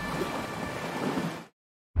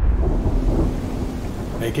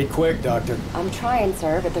 Make it quick, Doctor. I'm trying,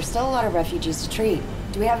 sir, but there's still a lot of refugees to treat.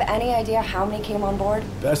 Do we have any idea how many came on board?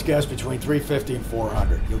 Best guess between 350 and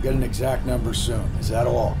 400. You'll get an exact number soon. Is that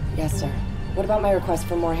all? Yes, sir. What about my request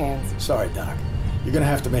for more hands? Sorry, Doc. You're gonna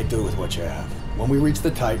have to make do with what you have. When we reach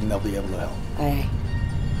the Titan, they'll be able to help. Aye.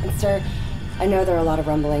 And sir, I know there are a lot of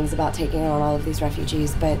rumblings about taking on all of these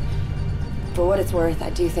refugees, but for what it's worth,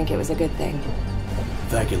 I do think it was a good thing.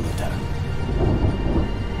 Thank you, Lieutenant.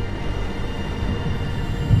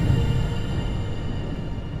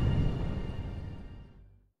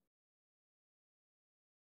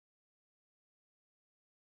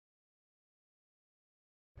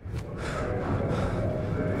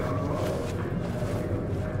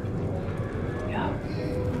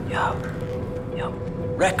 Yo,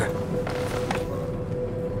 Wrecker.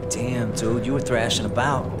 Damn, dude, you were thrashing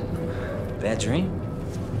about. Bad dream?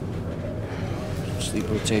 Sleep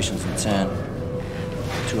rotations in 10.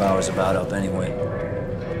 2 hours about up anyway.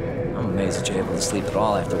 I'm amazed that you're able to sleep at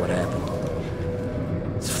all after what happened.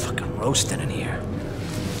 It's fucking roasting in here.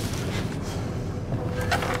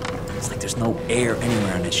 It's like there's no air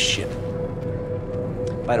anywhere on this ship.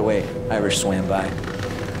 By the way, Irish swam by.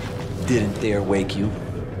 Didn't dare wake you.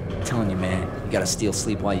 I'm telling you, man, you gotta steal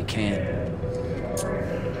sleep while you can.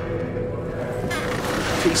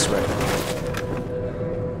 Peace, Wrecker.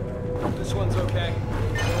 This one's okay.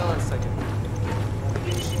 Hang on a second.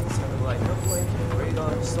 Satellite uplink,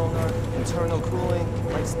 radar, sonar, internal cooling,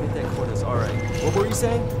 light mid-deck quarters. All right. What were you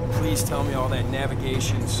saying? Please tell me all that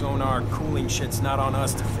navigation, sonar, cooling shit's not on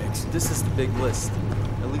us to fix. This is the big list.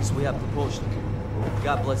 At least we have propulsion.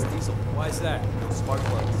 God bless diesel. Why is that? Spark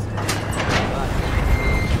plugs.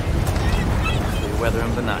 Weather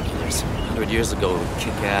and binoculars. 100 years ago, it would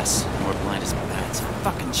kick ass. And we're blind as bats.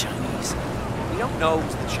 Fucking Chinese. We don't know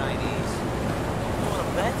who's the Chinese. You want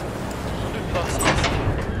to bet?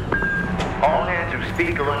 $100. All hands who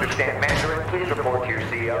speak or understand Mandarin, please report to your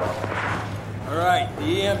CO. All right,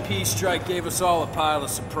 the EMP strike gave us all a pile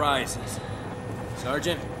of surprises.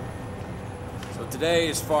 Sergeant, so today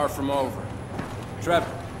is far from over.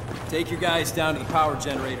 Trevor, take your guys down to the power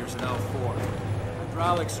generators at L4.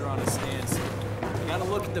 Hydraulics are on a standstill. You gotta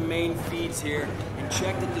look at the main feeds here and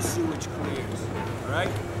check that the sewage clears. All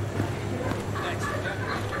right? Next.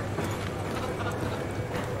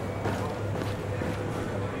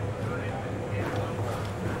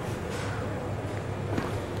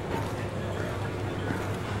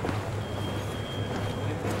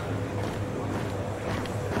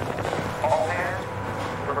 All hands,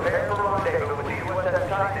 prepare for rendezvous with the USS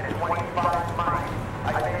Titan at 25 miles. I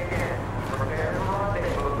say again, prepare for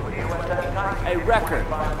rendezvous with the USS Titan. Hey, Wrecker,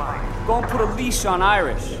 go and put a leash on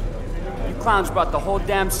Irish. You clowns brought the whole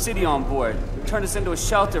damn city on board. Turned us into a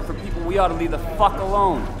shelter for people we ought to leave the fuck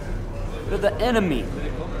alone. They're the enemy.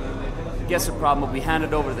 Guess the problem will be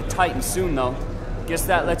handed over to the Titan soon, though. Guess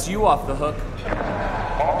that lets you off the hook.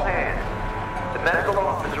 All hands, the medical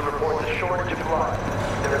officer reports a shortage of blood.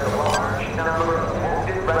 There is a large number of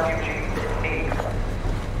wounded refugees in need.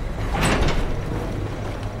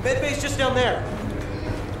 Medbay's just down there.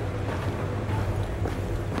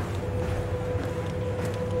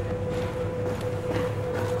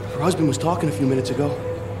 Her husband was talking a few minutes ago.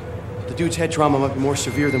 The dude's head trauma might be more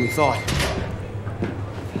severe than we thought.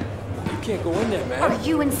 You can't go in there, man. Are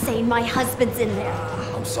you insane? My husband's in there.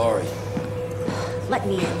 I'm sorry. Let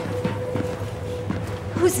me in.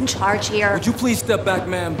 Who's in charge here? Would you please step back,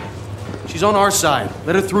 ma'am? She's on our side.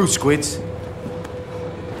 Let her through, Squids.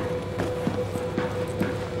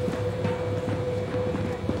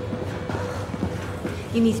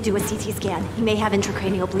 You need to do a CT scan. He may have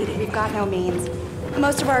intracranial bleeding. We've got no means.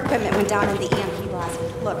 Most of our equipment went down in the EMP blast.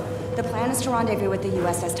 Look, the plan is to rendezvous with the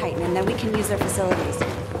USS Titan, and then we can use their facilities.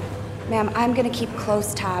 Ma'am, I'm gonna keep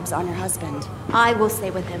close tabs on your husband. I will stay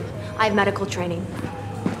with him. I have medical training.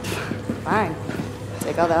 Fine.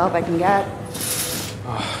 Take all the help I can get.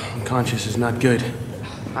 Unconscious is not good.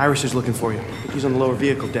 Iris is looking for you. He's on the lower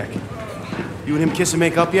vehicle deck. You and him kiss and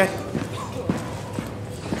make up yet?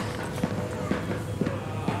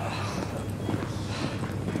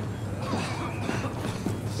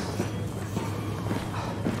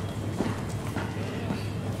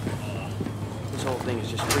 This whole thing is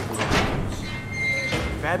just freaking ridiculous.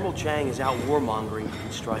 If Admiral Chang is out warmongering, he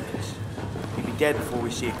can strike us. He'd be dead before we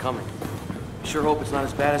see it coming. I sure hope it's not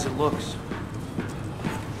as bad as it looks.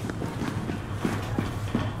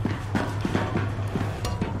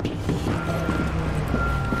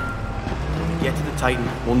 Get to the Titan,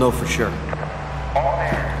 we'll know for sure. All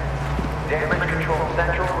hands. Damage Control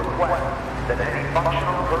Central requests that any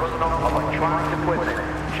functional personal electronics equipment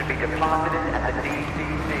should be deposited at the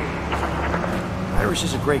DCC. Irish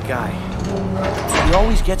is a great guy. He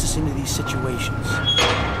always gets us into these situations.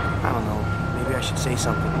 I don't know, maybe I should say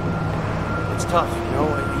something. It's tough, you know?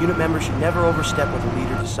 A unit member should never overstep what the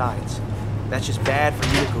leader decides. That's just bad for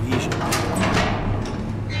unit cohesion.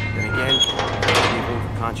 Then again,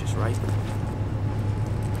 you're conscious, right?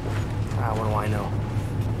 What do I know?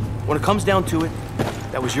 When it comes down to it,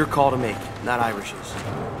 that was your call to make, not Irish's.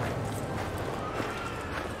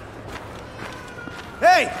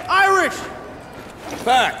 Hey, Irish!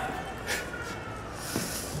 Back!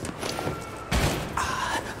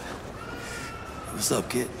 What's up,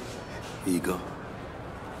 kid? Here you go.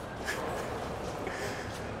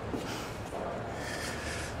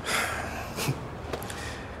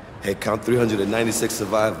 Head count 396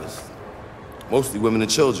 survivors. Mostly women and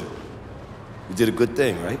children. You did a good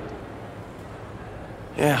thing, right?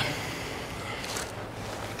 Yeah.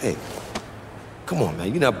 Hey, come on, man.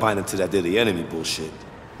 You're not buying into that they're the enemy bullshit.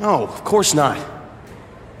 No, of course not.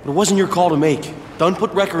 But it wasn't your call to make. Dunn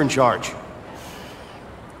put Wrecker in charge.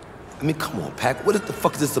 I mean, come on, Pac. What the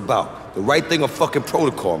fuck is this about? The right thing or fucking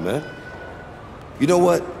protocol, man? You know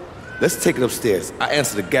what? Let's take it upstairs. I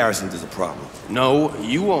answer the garrison if there's a problem. No,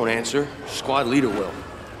 you won't answer. Squad leader will.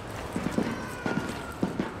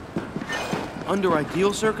 Under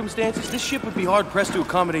ideal circumstances, this ship would be hard-pressed to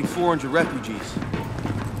accommodate 400 refugees.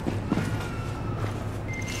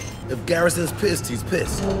 If Garrison's pissed, he's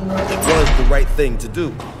pissed. It was the right thing to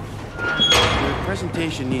do. Your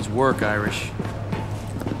presentation needs work, Irish.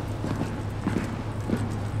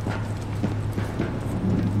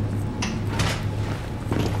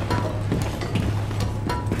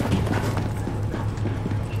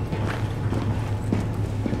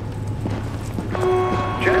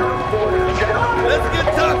 Let's get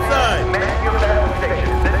topside!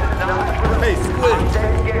 Hey, Squid!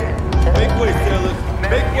 Make way, sailors!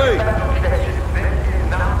 Make way!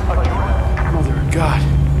 Mother of God.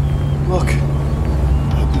 Look.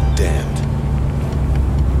 I'll be damned.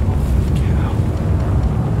 Cow.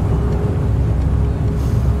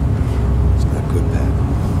 It's not good, Pat.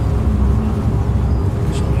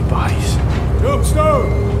 So many bodies. Tombstone!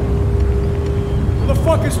 Where the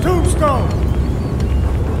fuck is Tombstone?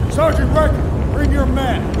 Sergeant Wrecker, bring your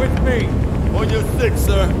men with me. On your six,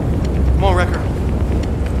 sir. Come on, Wrecker.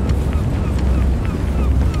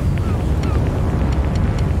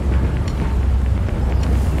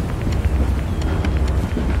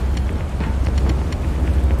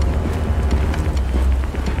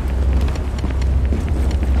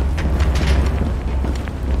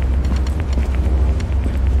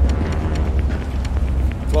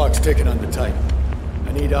 Clock's ticking on the Titan.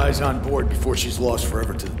 I need eyes on board before she's lost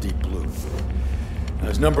forever to the deep blue. Now,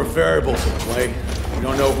 there's a number of variables at play. We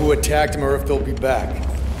don't know who attacked him or if they'll be back.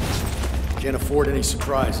 Can't afford any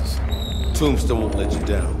surprises. Tombstone won't let you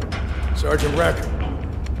down. Sergeant Wrecker,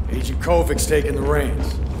 Agent Kovic's taking the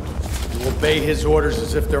reins. You obey his orders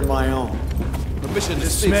as if they're my own. Permission to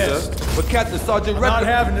speak, sir. But Captain Sergeant I'm not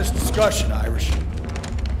having this discussion, Irish.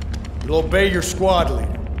 You'll obey your squad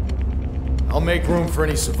leader. I'll make room for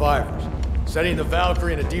any survivors. Setting the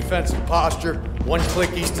Valkyrie in a defensive posture, one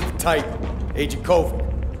click east of the Titan. Agent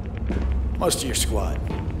Kovic. Most of your squad.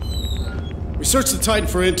 We searched the Titan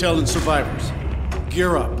for intel and survivors.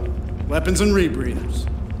 Gear up. Weapons and rebreathers.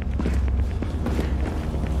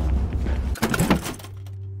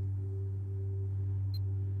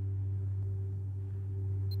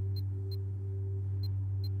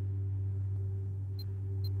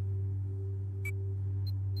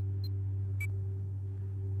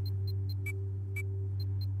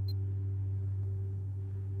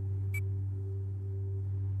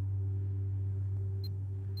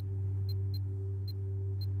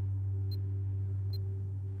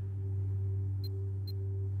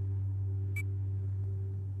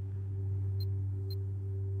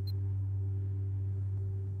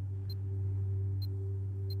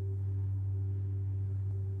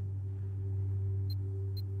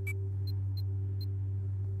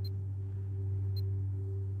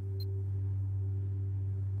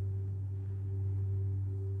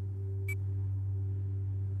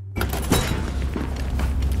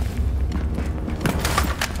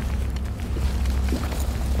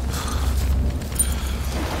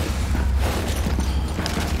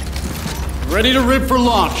 Ready to rip for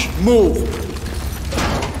launch. Move.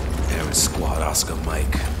 Damn it, squad. Oscar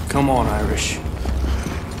Mike. Come on, Irish.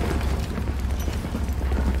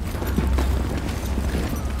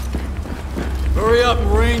 Hurry up,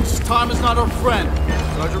 Marines. Time is not our friend.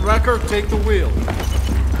 Sergeant Wrecker, take the wheel.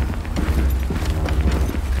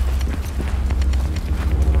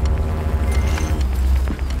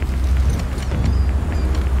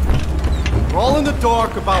 We're all in the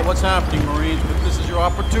dark about what's happening, Marines, but this is your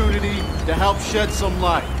opportunity to help shed some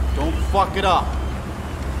light. Don't fuck it up.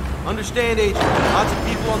 Understand, Agent. Lots of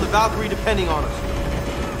people on the Valkyrie depending on us.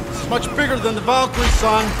 This is much bigger than the Valkyrie,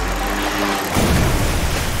 son.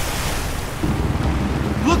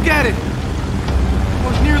 Look at it! I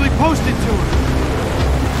was nearly posted to her.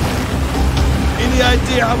 Any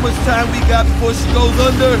idea how much time we got before she goes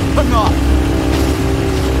under? Enough.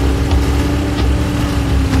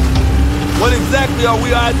 What exactly are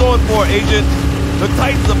we eyes on for, Agent? The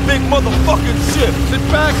Titan's a big motherfucking ship. Sit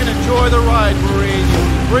back and enjoy the ride, Marine. You'll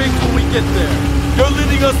be briefed when we get there. You're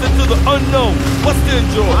leading us into the unknown. What's to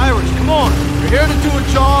enjoy? Irish, come on. We're here to do a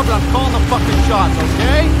job, and I'm calling the fucking shots,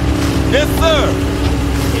 okay? Yes, sir.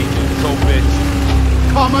 Agent, so bitch.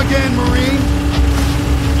 Come again, Marine.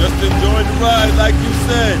 Just enjoy the ride, like you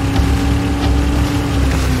said.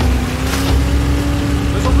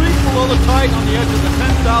 There's a reef below the Titan on the edge of the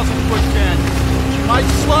 10,000-foot canyon. She might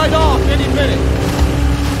slide off any minute.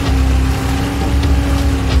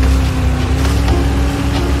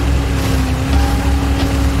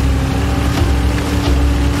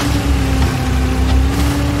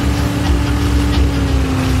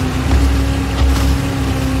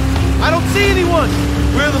 I don't see anyone!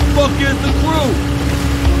 Where the fuck is the crew?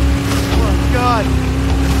 Oh my God.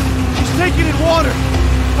 She's taking in water.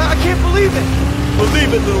 I can't believe it.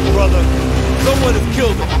 Believe it, little brother. Someone has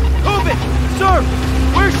killed her. Move it! Sir!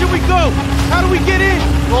 Where should we go? How do we get in?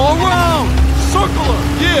 Go around! Circle her!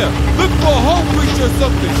 Yeah! Look for a hole breach or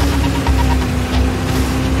something!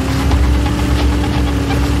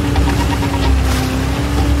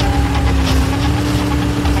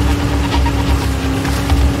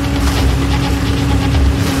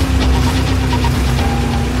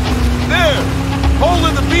 There! Hole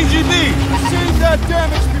in the BGB! I've seen that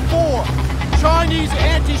damage before. Chinese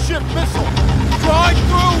anti-ship missile. Drive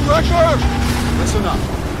through, Wrecker! Listen up.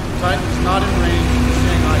 Titan is not in range of the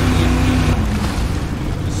Shanghai EMP.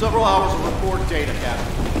 There's several hours of report data,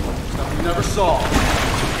 Captain. Stuff we never saw.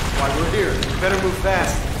 That's why we're here. We better move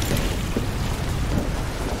fast.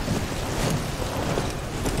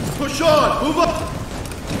 Push on! Move up!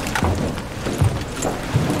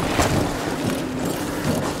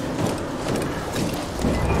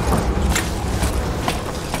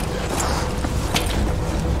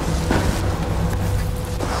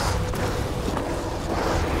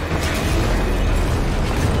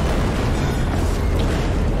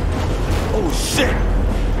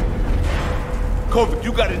 Kovic,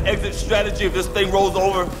 you got an exit strategy if this thing rolls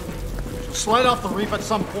over? She'll slide off the reef at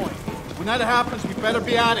some point. When that happens, we better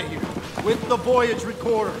be out of here. With the voyage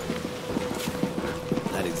recorder.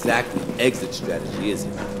 Not exactly an exit strategy, is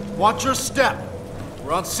it? Watch your step.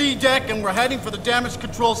 We're on C deck and we're heading for the damage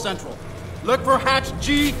control central. Look for hatch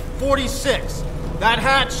G46. That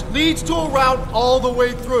hatch leads to a route all the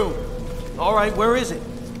way through. All right, where is it?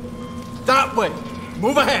 That way.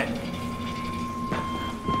 Move ahead.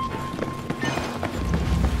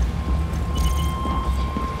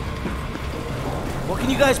 What can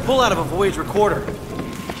you guys pull out of a voyage recorder?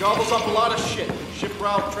 Gobbles up a lot of shit. Ship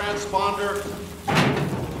route, transponder.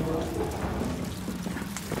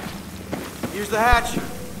 Here's the hatch.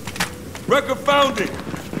 Wrecker found it!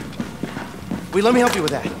 Wait, let me help you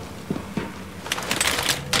with that.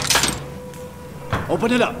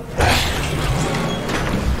 Open it up.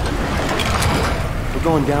 We're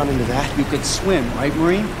going down into that? You could swim, right,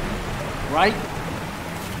 Marine? Right?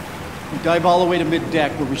 We dive all the way to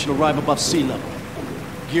mid-deck where we should arrive above sea level.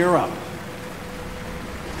 Gear up.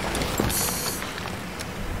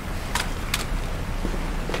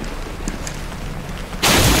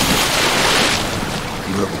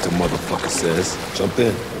 You heard what the motherfucker says. Jump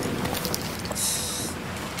in.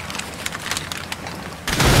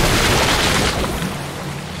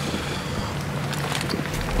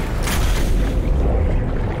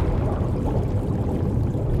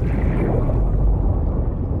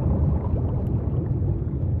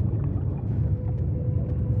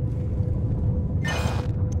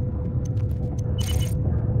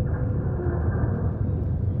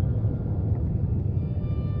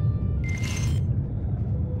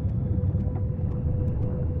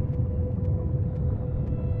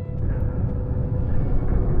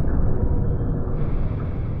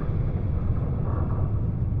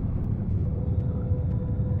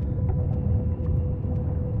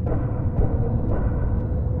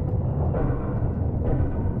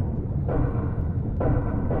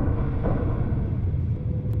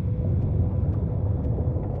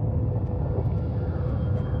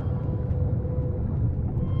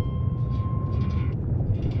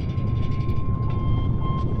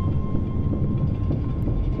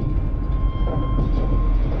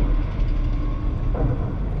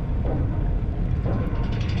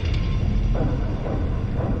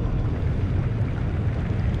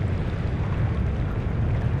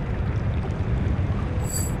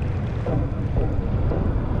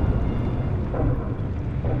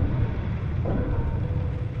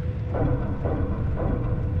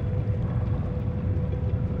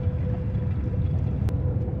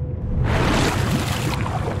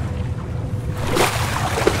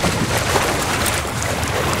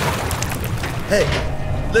 Hey,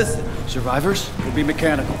 listen. Survivors, we'll be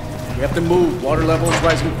mechanical. We have to move. Water level is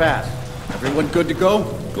rising fast. Everyone good to go?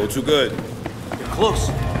 Go too good. You're close.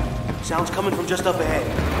 Sounds coming from just up ahead.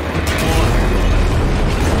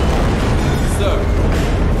 Sir,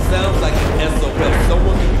 sounds like an SOS.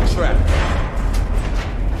 Someone can be trapped.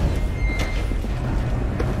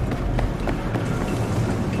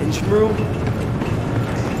 Engine room?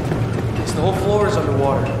 Guess the whole floor is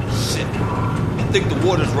underwater. Shit. I think the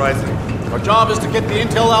water's rising. Our job is to get the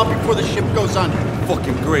intel out before the ship goes under.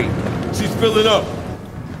 Fucking great. She's filling up.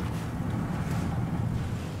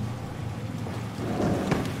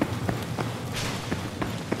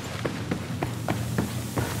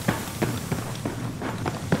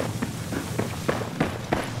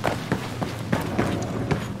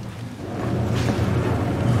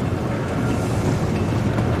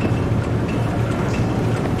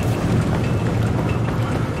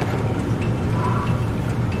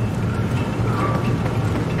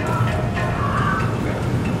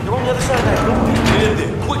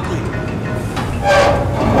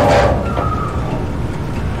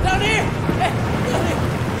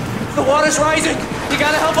 Rising! You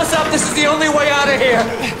gotta help us up. This is the only way out of here.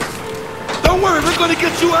 Don't worry, we're gonna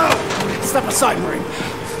get you out. Step aside, Marine.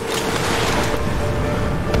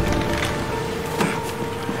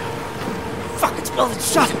 Fuck, it's building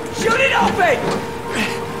shut. Shoot it open!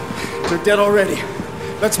 They're dead already.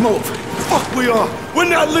 Let's move. Fuck we are. We're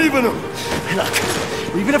not leaving them.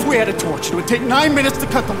 Look, even if we had a torch, it would take 9 minutes to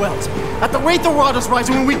cut the welds. At the rate the water's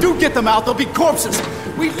rising, when we do get them out, they'll be corpses.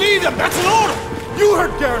 We need them. That's an order. You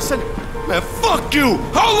heard Garrison. Man, fuck you!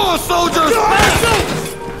 Hold on, soldiers!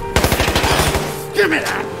 Give me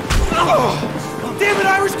that! Oh, damn it,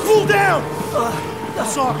 Irish, cool down!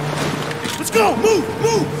 That's all. Let's go! Move!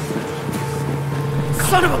 Move!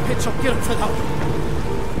 Son of a bitch, I'll get him for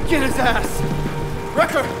that. Get his ass!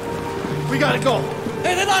 Wrecker! We gotta go!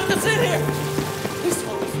 Hey, they locked us in here!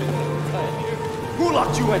 Who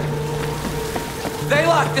locked you in? They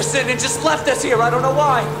locked us in and just left us here. I don't know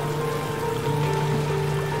why.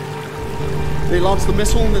 They launched the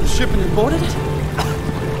missile into the ship and then boarded it?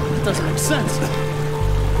 That doesn't make sense.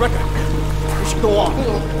 Wrecker, we should go on.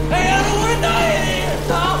 Hey, I don't want to die in here!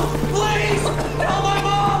 Tom, please! Tell my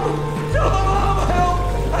mom! Tell my mom, help!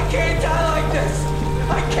 I can't die like this!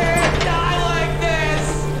 I can't die like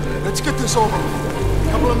this! Let's get this over with.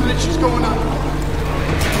 A couple of minutes, she's going on.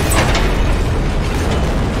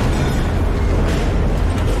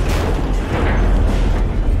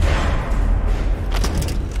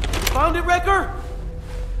 Found it, Wrecker?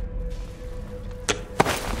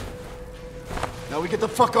 Now we get the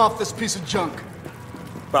fuck off this piece of junk.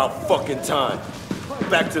 About fucking time.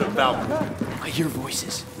 Back to the balcony. I hear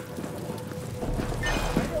voices.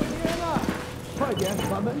 On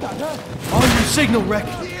your signal, Rek.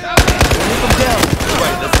 Take them down.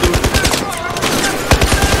 Right, let's do it.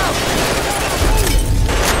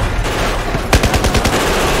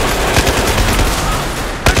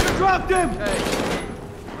 Dropped him!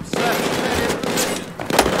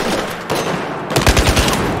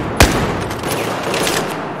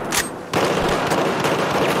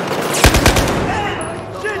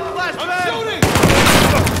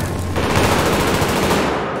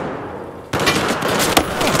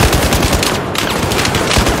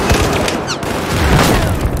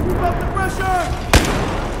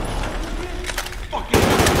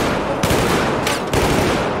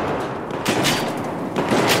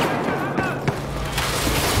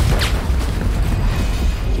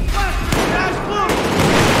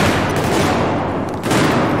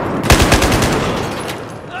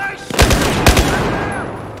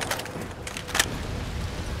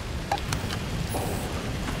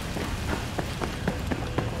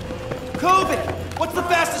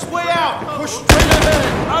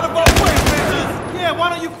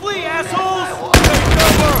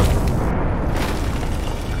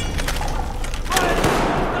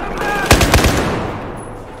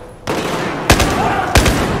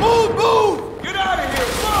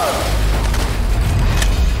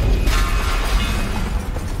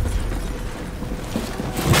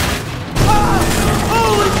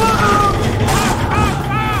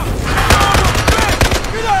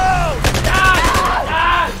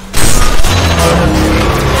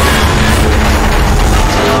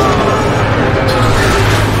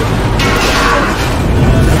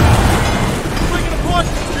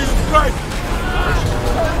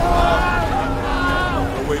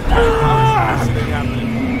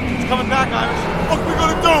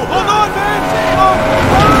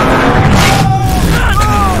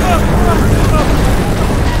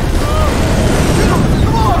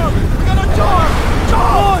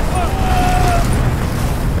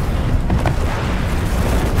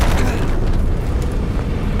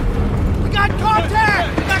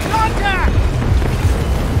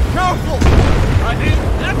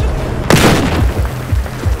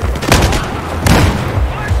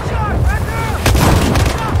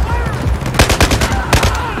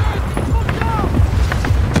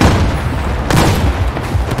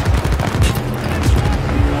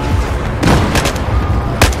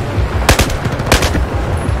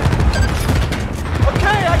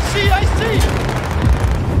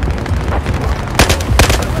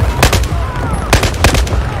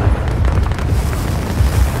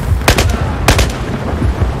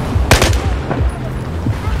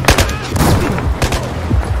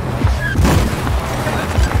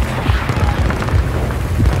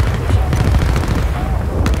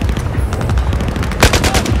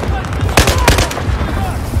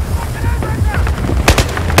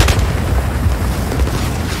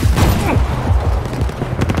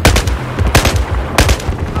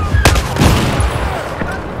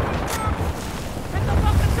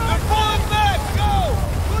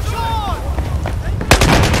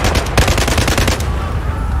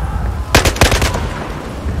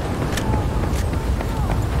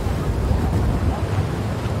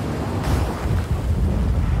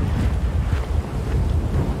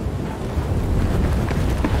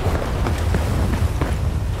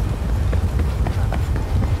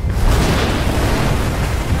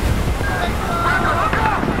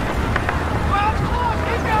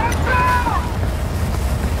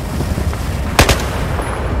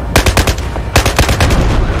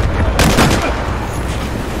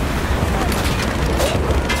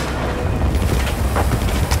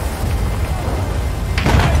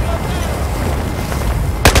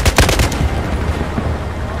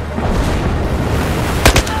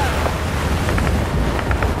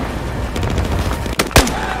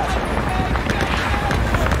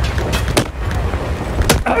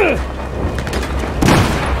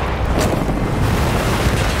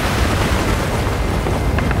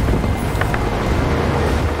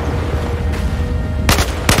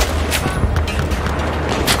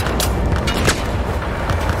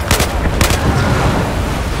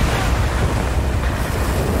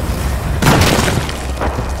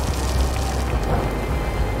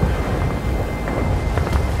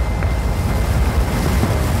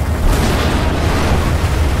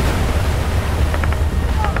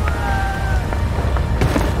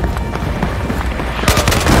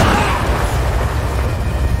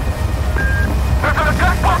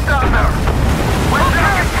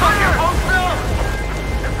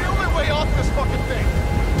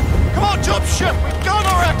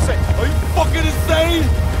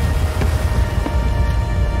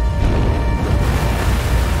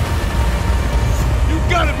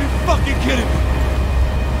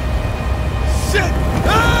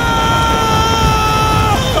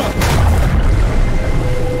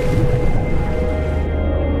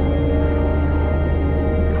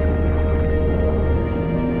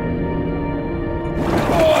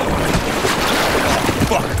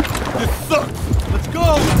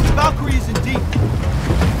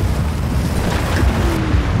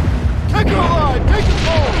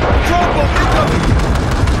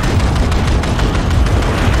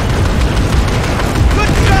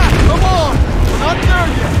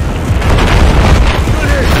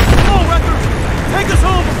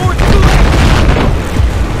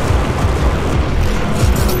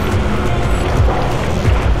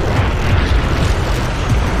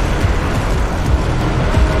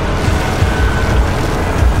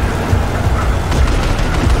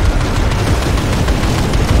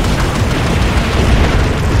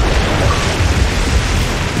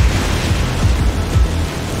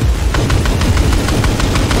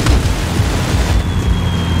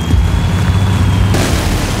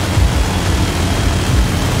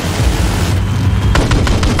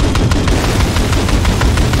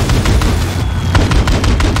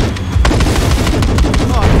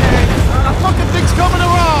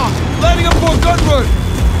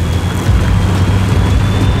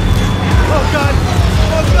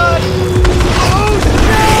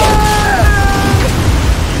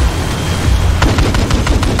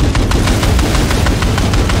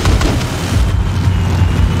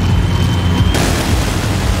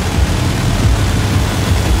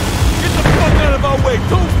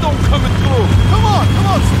 zone coming through. Come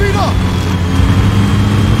on, speed up.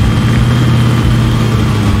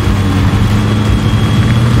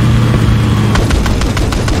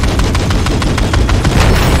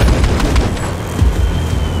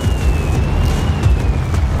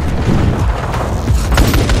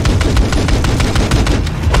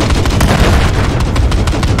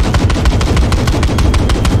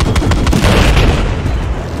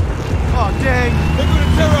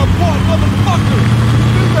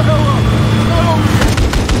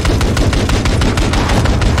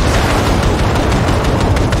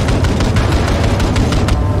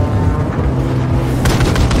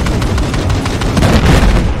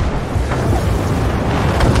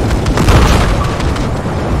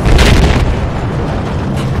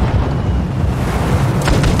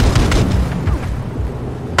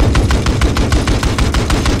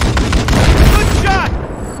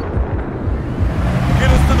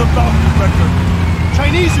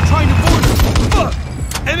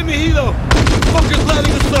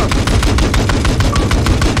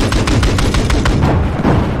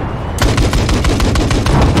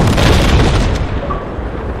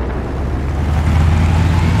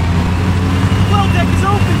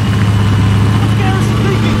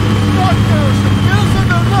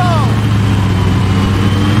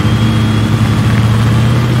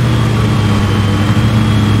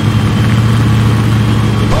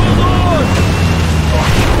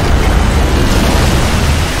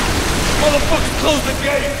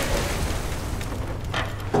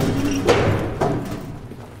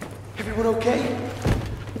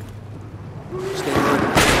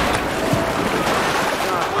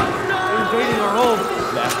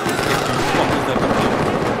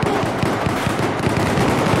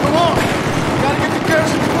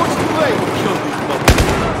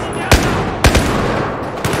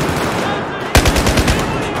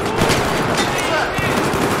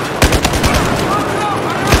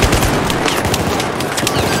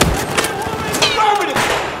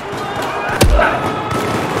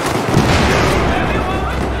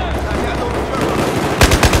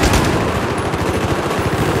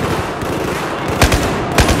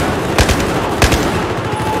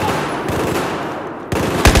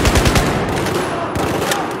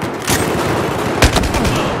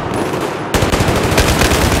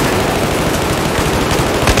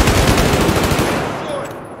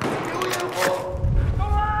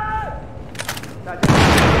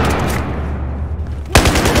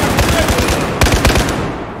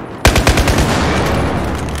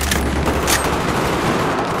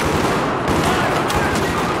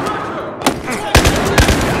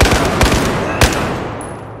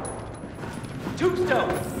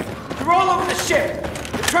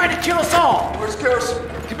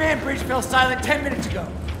 Silent 10 minutes ago.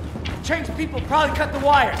 Changed people probably cut the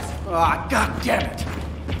wires. Ah, god damn it.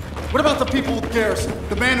 What about the people with Garrison?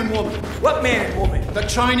 The man and woman? What man and woman? The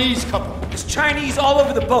Chinese couple. There's Chinese all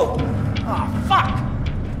over the boat. Ah,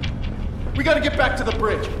 fuck! We gotta get back to the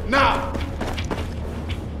bridge. Now!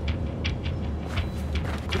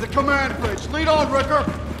 To the command bridge. Lead on, Ricker!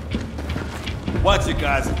 Watch it,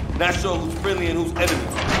 guys. Not sure who's friendly and who's enemy.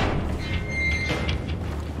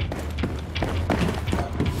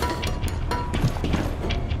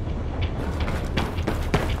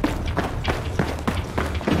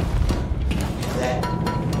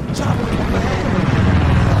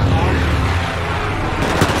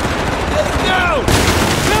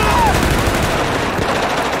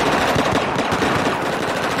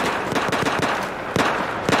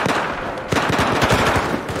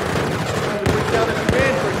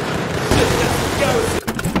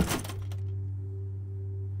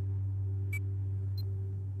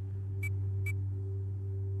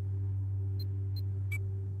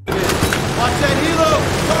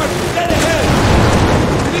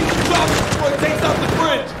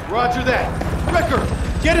 Roger that. Ricker,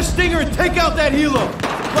 get a stinger and take out that helo.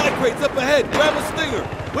 Supply crates up ahead. Grab a stinger.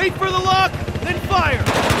 Wait for the lock, then fire.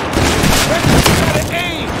 Ricker, you gotta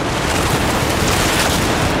aim.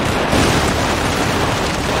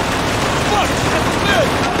 Fuck, that's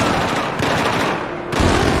good.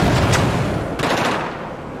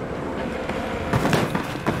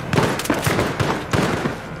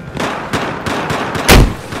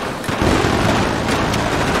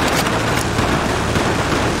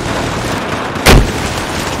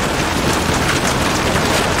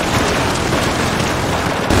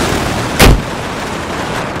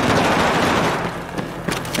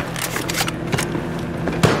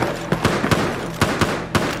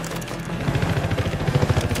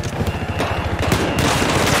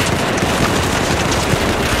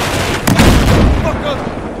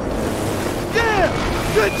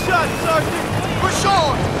 Good shot, Sergeant! Push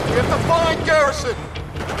on! We have to find Garrison!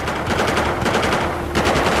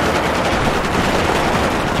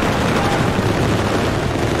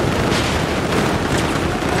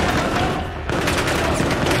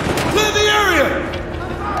 Clear the area!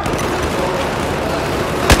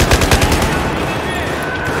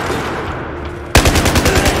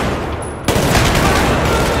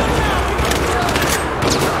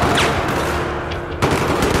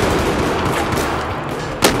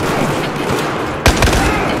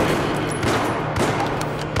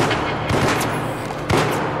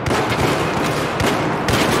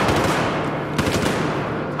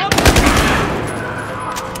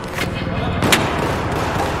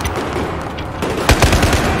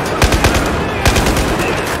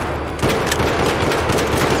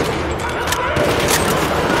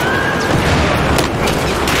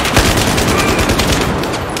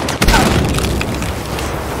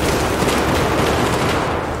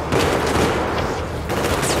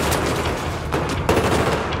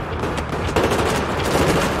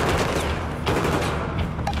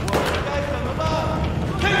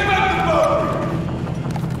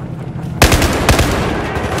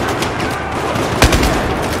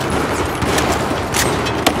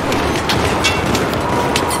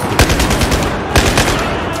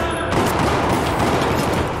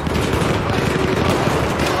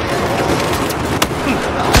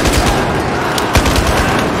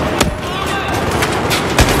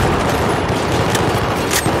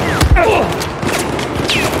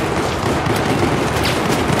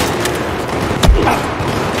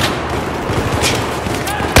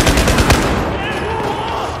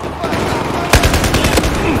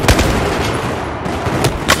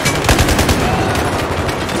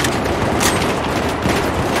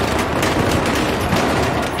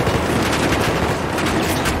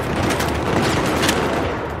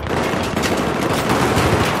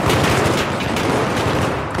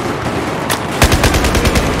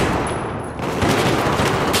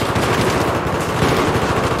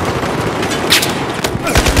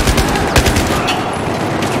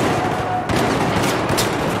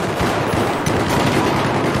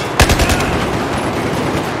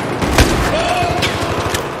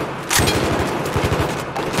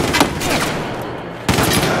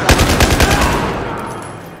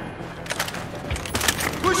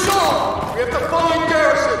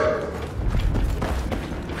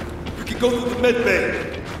 Go through the med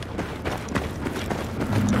bay.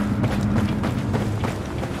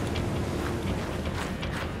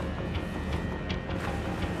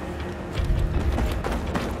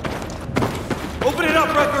 Open it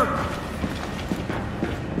up, Wrecker!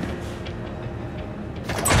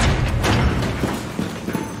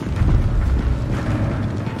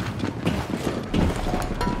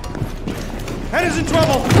 Head is in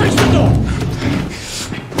trouble! Breach the door!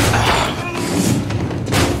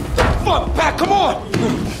 Fuck, Pat, come on!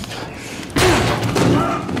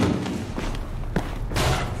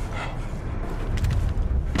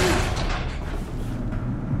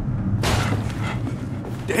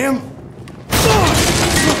 Damn!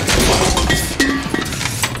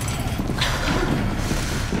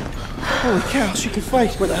 Holy cow, she can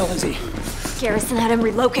fight. Where the hell is he? Garrison had him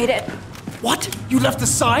relocated. What? You left the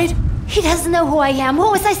side? He doesn't know who I am.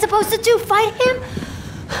 What was I supposed to do? Fight him?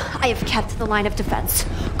 I have kept the line of defense.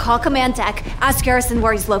 Call command deck. Ask Garrison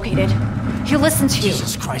where he's located. He'll listen to you.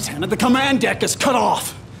 Jesus Christ, Hannah. The command deck is cut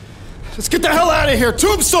off. Let's get the hell out of here.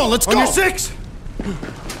 Tombstone, let's go. On your six.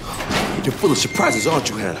 You're full of surprises, aren't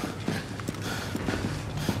you, Hannah?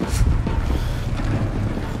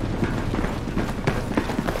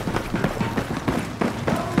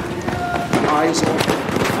 Eyes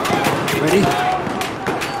open. Ready?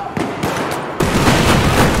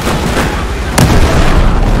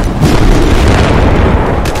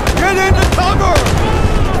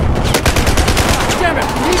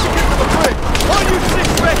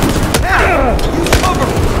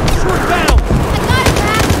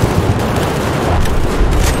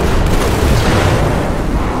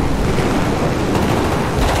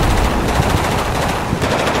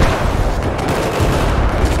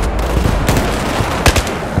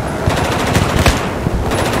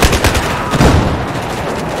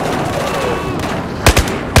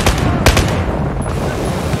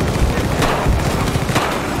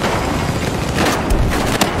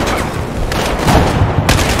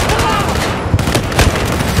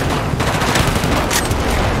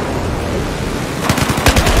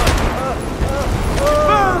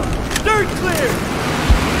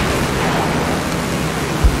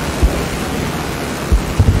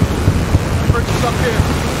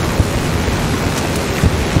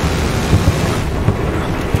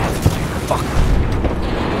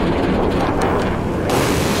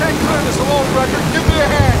 can't clear this alone, Record. Give me a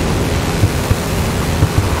hand.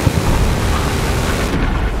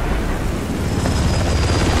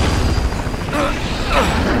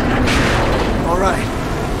 All right.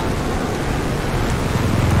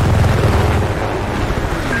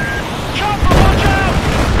 Chopper, watch out!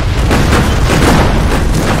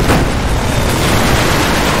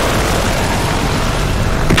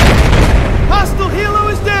 Hostile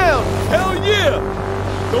helo is down! Hell yeah!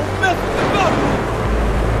 Don't mess with the government!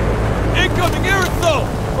 Incoming air assault!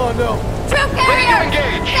 Oh no. Troop Ready to carrier!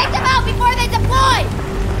 engage! Take them out before they deploy!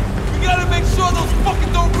 We gotta make sure those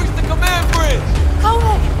fuckers don't reach the command bridge!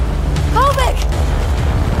 Kovic! Kovic!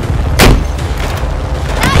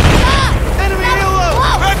 Enemy helo!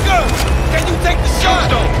 Wrecker! Can you take the shot?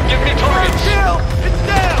 Tombstone, give me targets! Kill! It's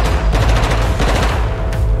down!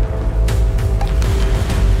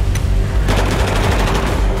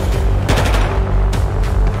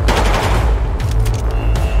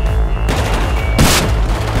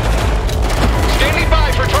 Standing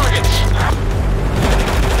by for targets!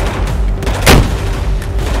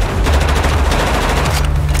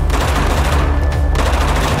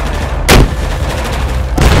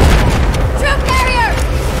 Troop carrier!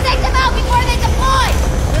 Take them out before they deploy!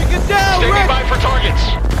 Take it down, Standing Rick! by for targets!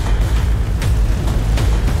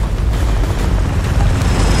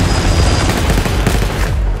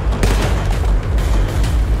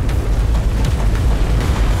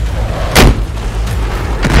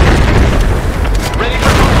 Ready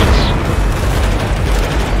for targets!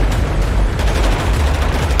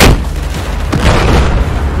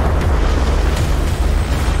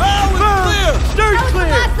 Clear! Stern That was the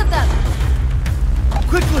clear! last of them!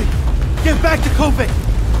 Quickly! Get back to Kovic!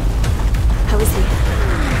 How is he?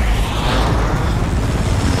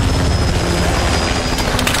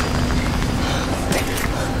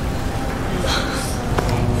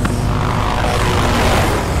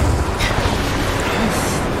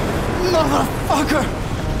 Motherfucker!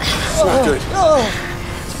 It's not good.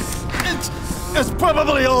 It's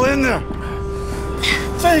probably all in there.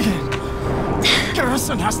 Take it.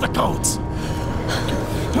 Garrison has the codes.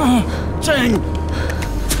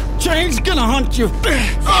 Chang's gonna hunt you.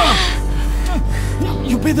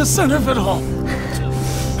 You'll be the center of it all.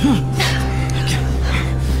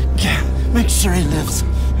 Make sure he lives.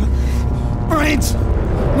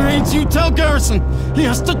 Marines, you tell Garrison he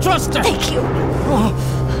has to trust her. Thank you.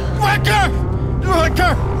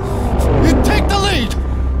 Wrecker! You take the lead.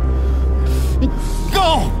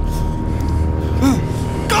 Go!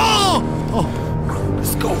 Go!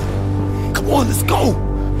 Let's go. Come on, let's go.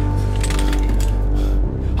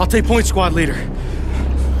 I'll take point, squad leader.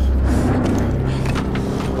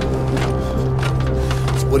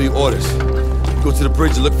 So what are your orders? Go to the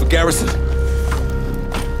bridge and look for Garrison?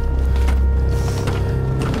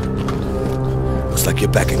 Looks like you're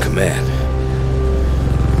back in command.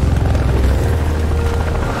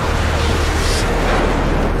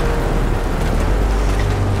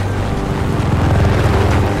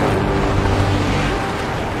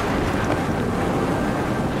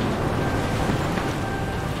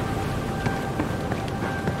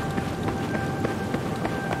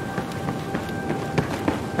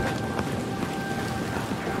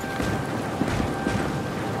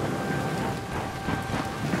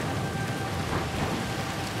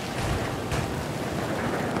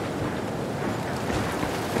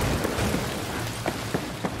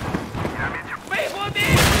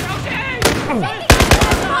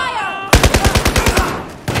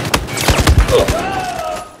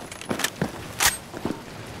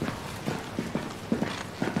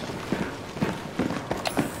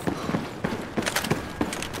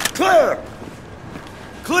 Clear!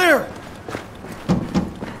 Clear!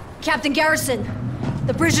 Captain Garrison,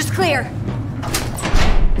 the bridge is clear.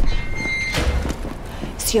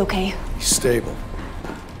 Is he okay? He's stable.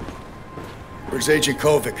 Where's Agent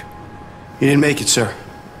Kovic? He didn't make it, sir.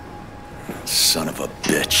 Son of a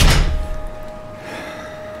bitch.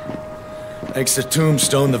 Thanks to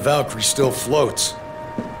Tombstone, the Valkyrie still floats.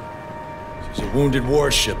 She's a wounded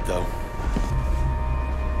warship, though.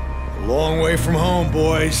 A long way from home,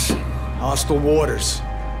 boys. Hostile waters.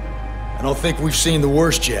 I don't think we've seen the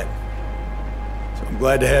worst yet. So I'm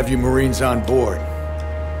glad to have you Marines on board.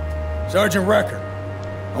 Sergeant Wrecker,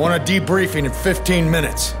 I want a debriefing in 15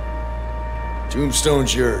 minutes.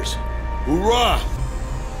 Tombstone's yours. Hoorah!